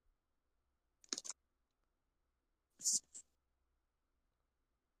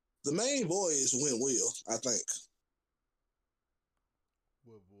 The main voyage went well, I think.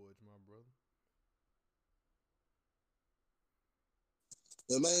 What voyage, my brother?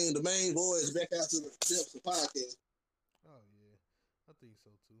 The main voyage back out to the depths of podcast. Oh yeah, I think so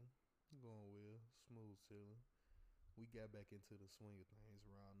too. Going well, smooth sailing. We got back into the swing of things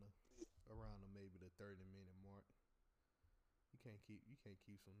around the maybe the 30-minute mark. You can't keep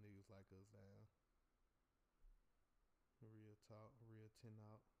some niggas like us down. Real talk, real 10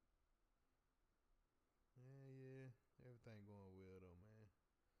 out. Yeah, everything going well though, man.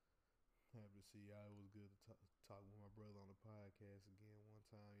 Happy to see y'all. It was good to talk with my brother on the podcast again one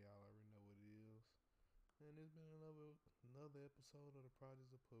time. Y'all already know what it is. And it's been another episode of the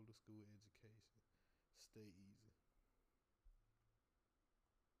Projects of Public School Education. Stay easy.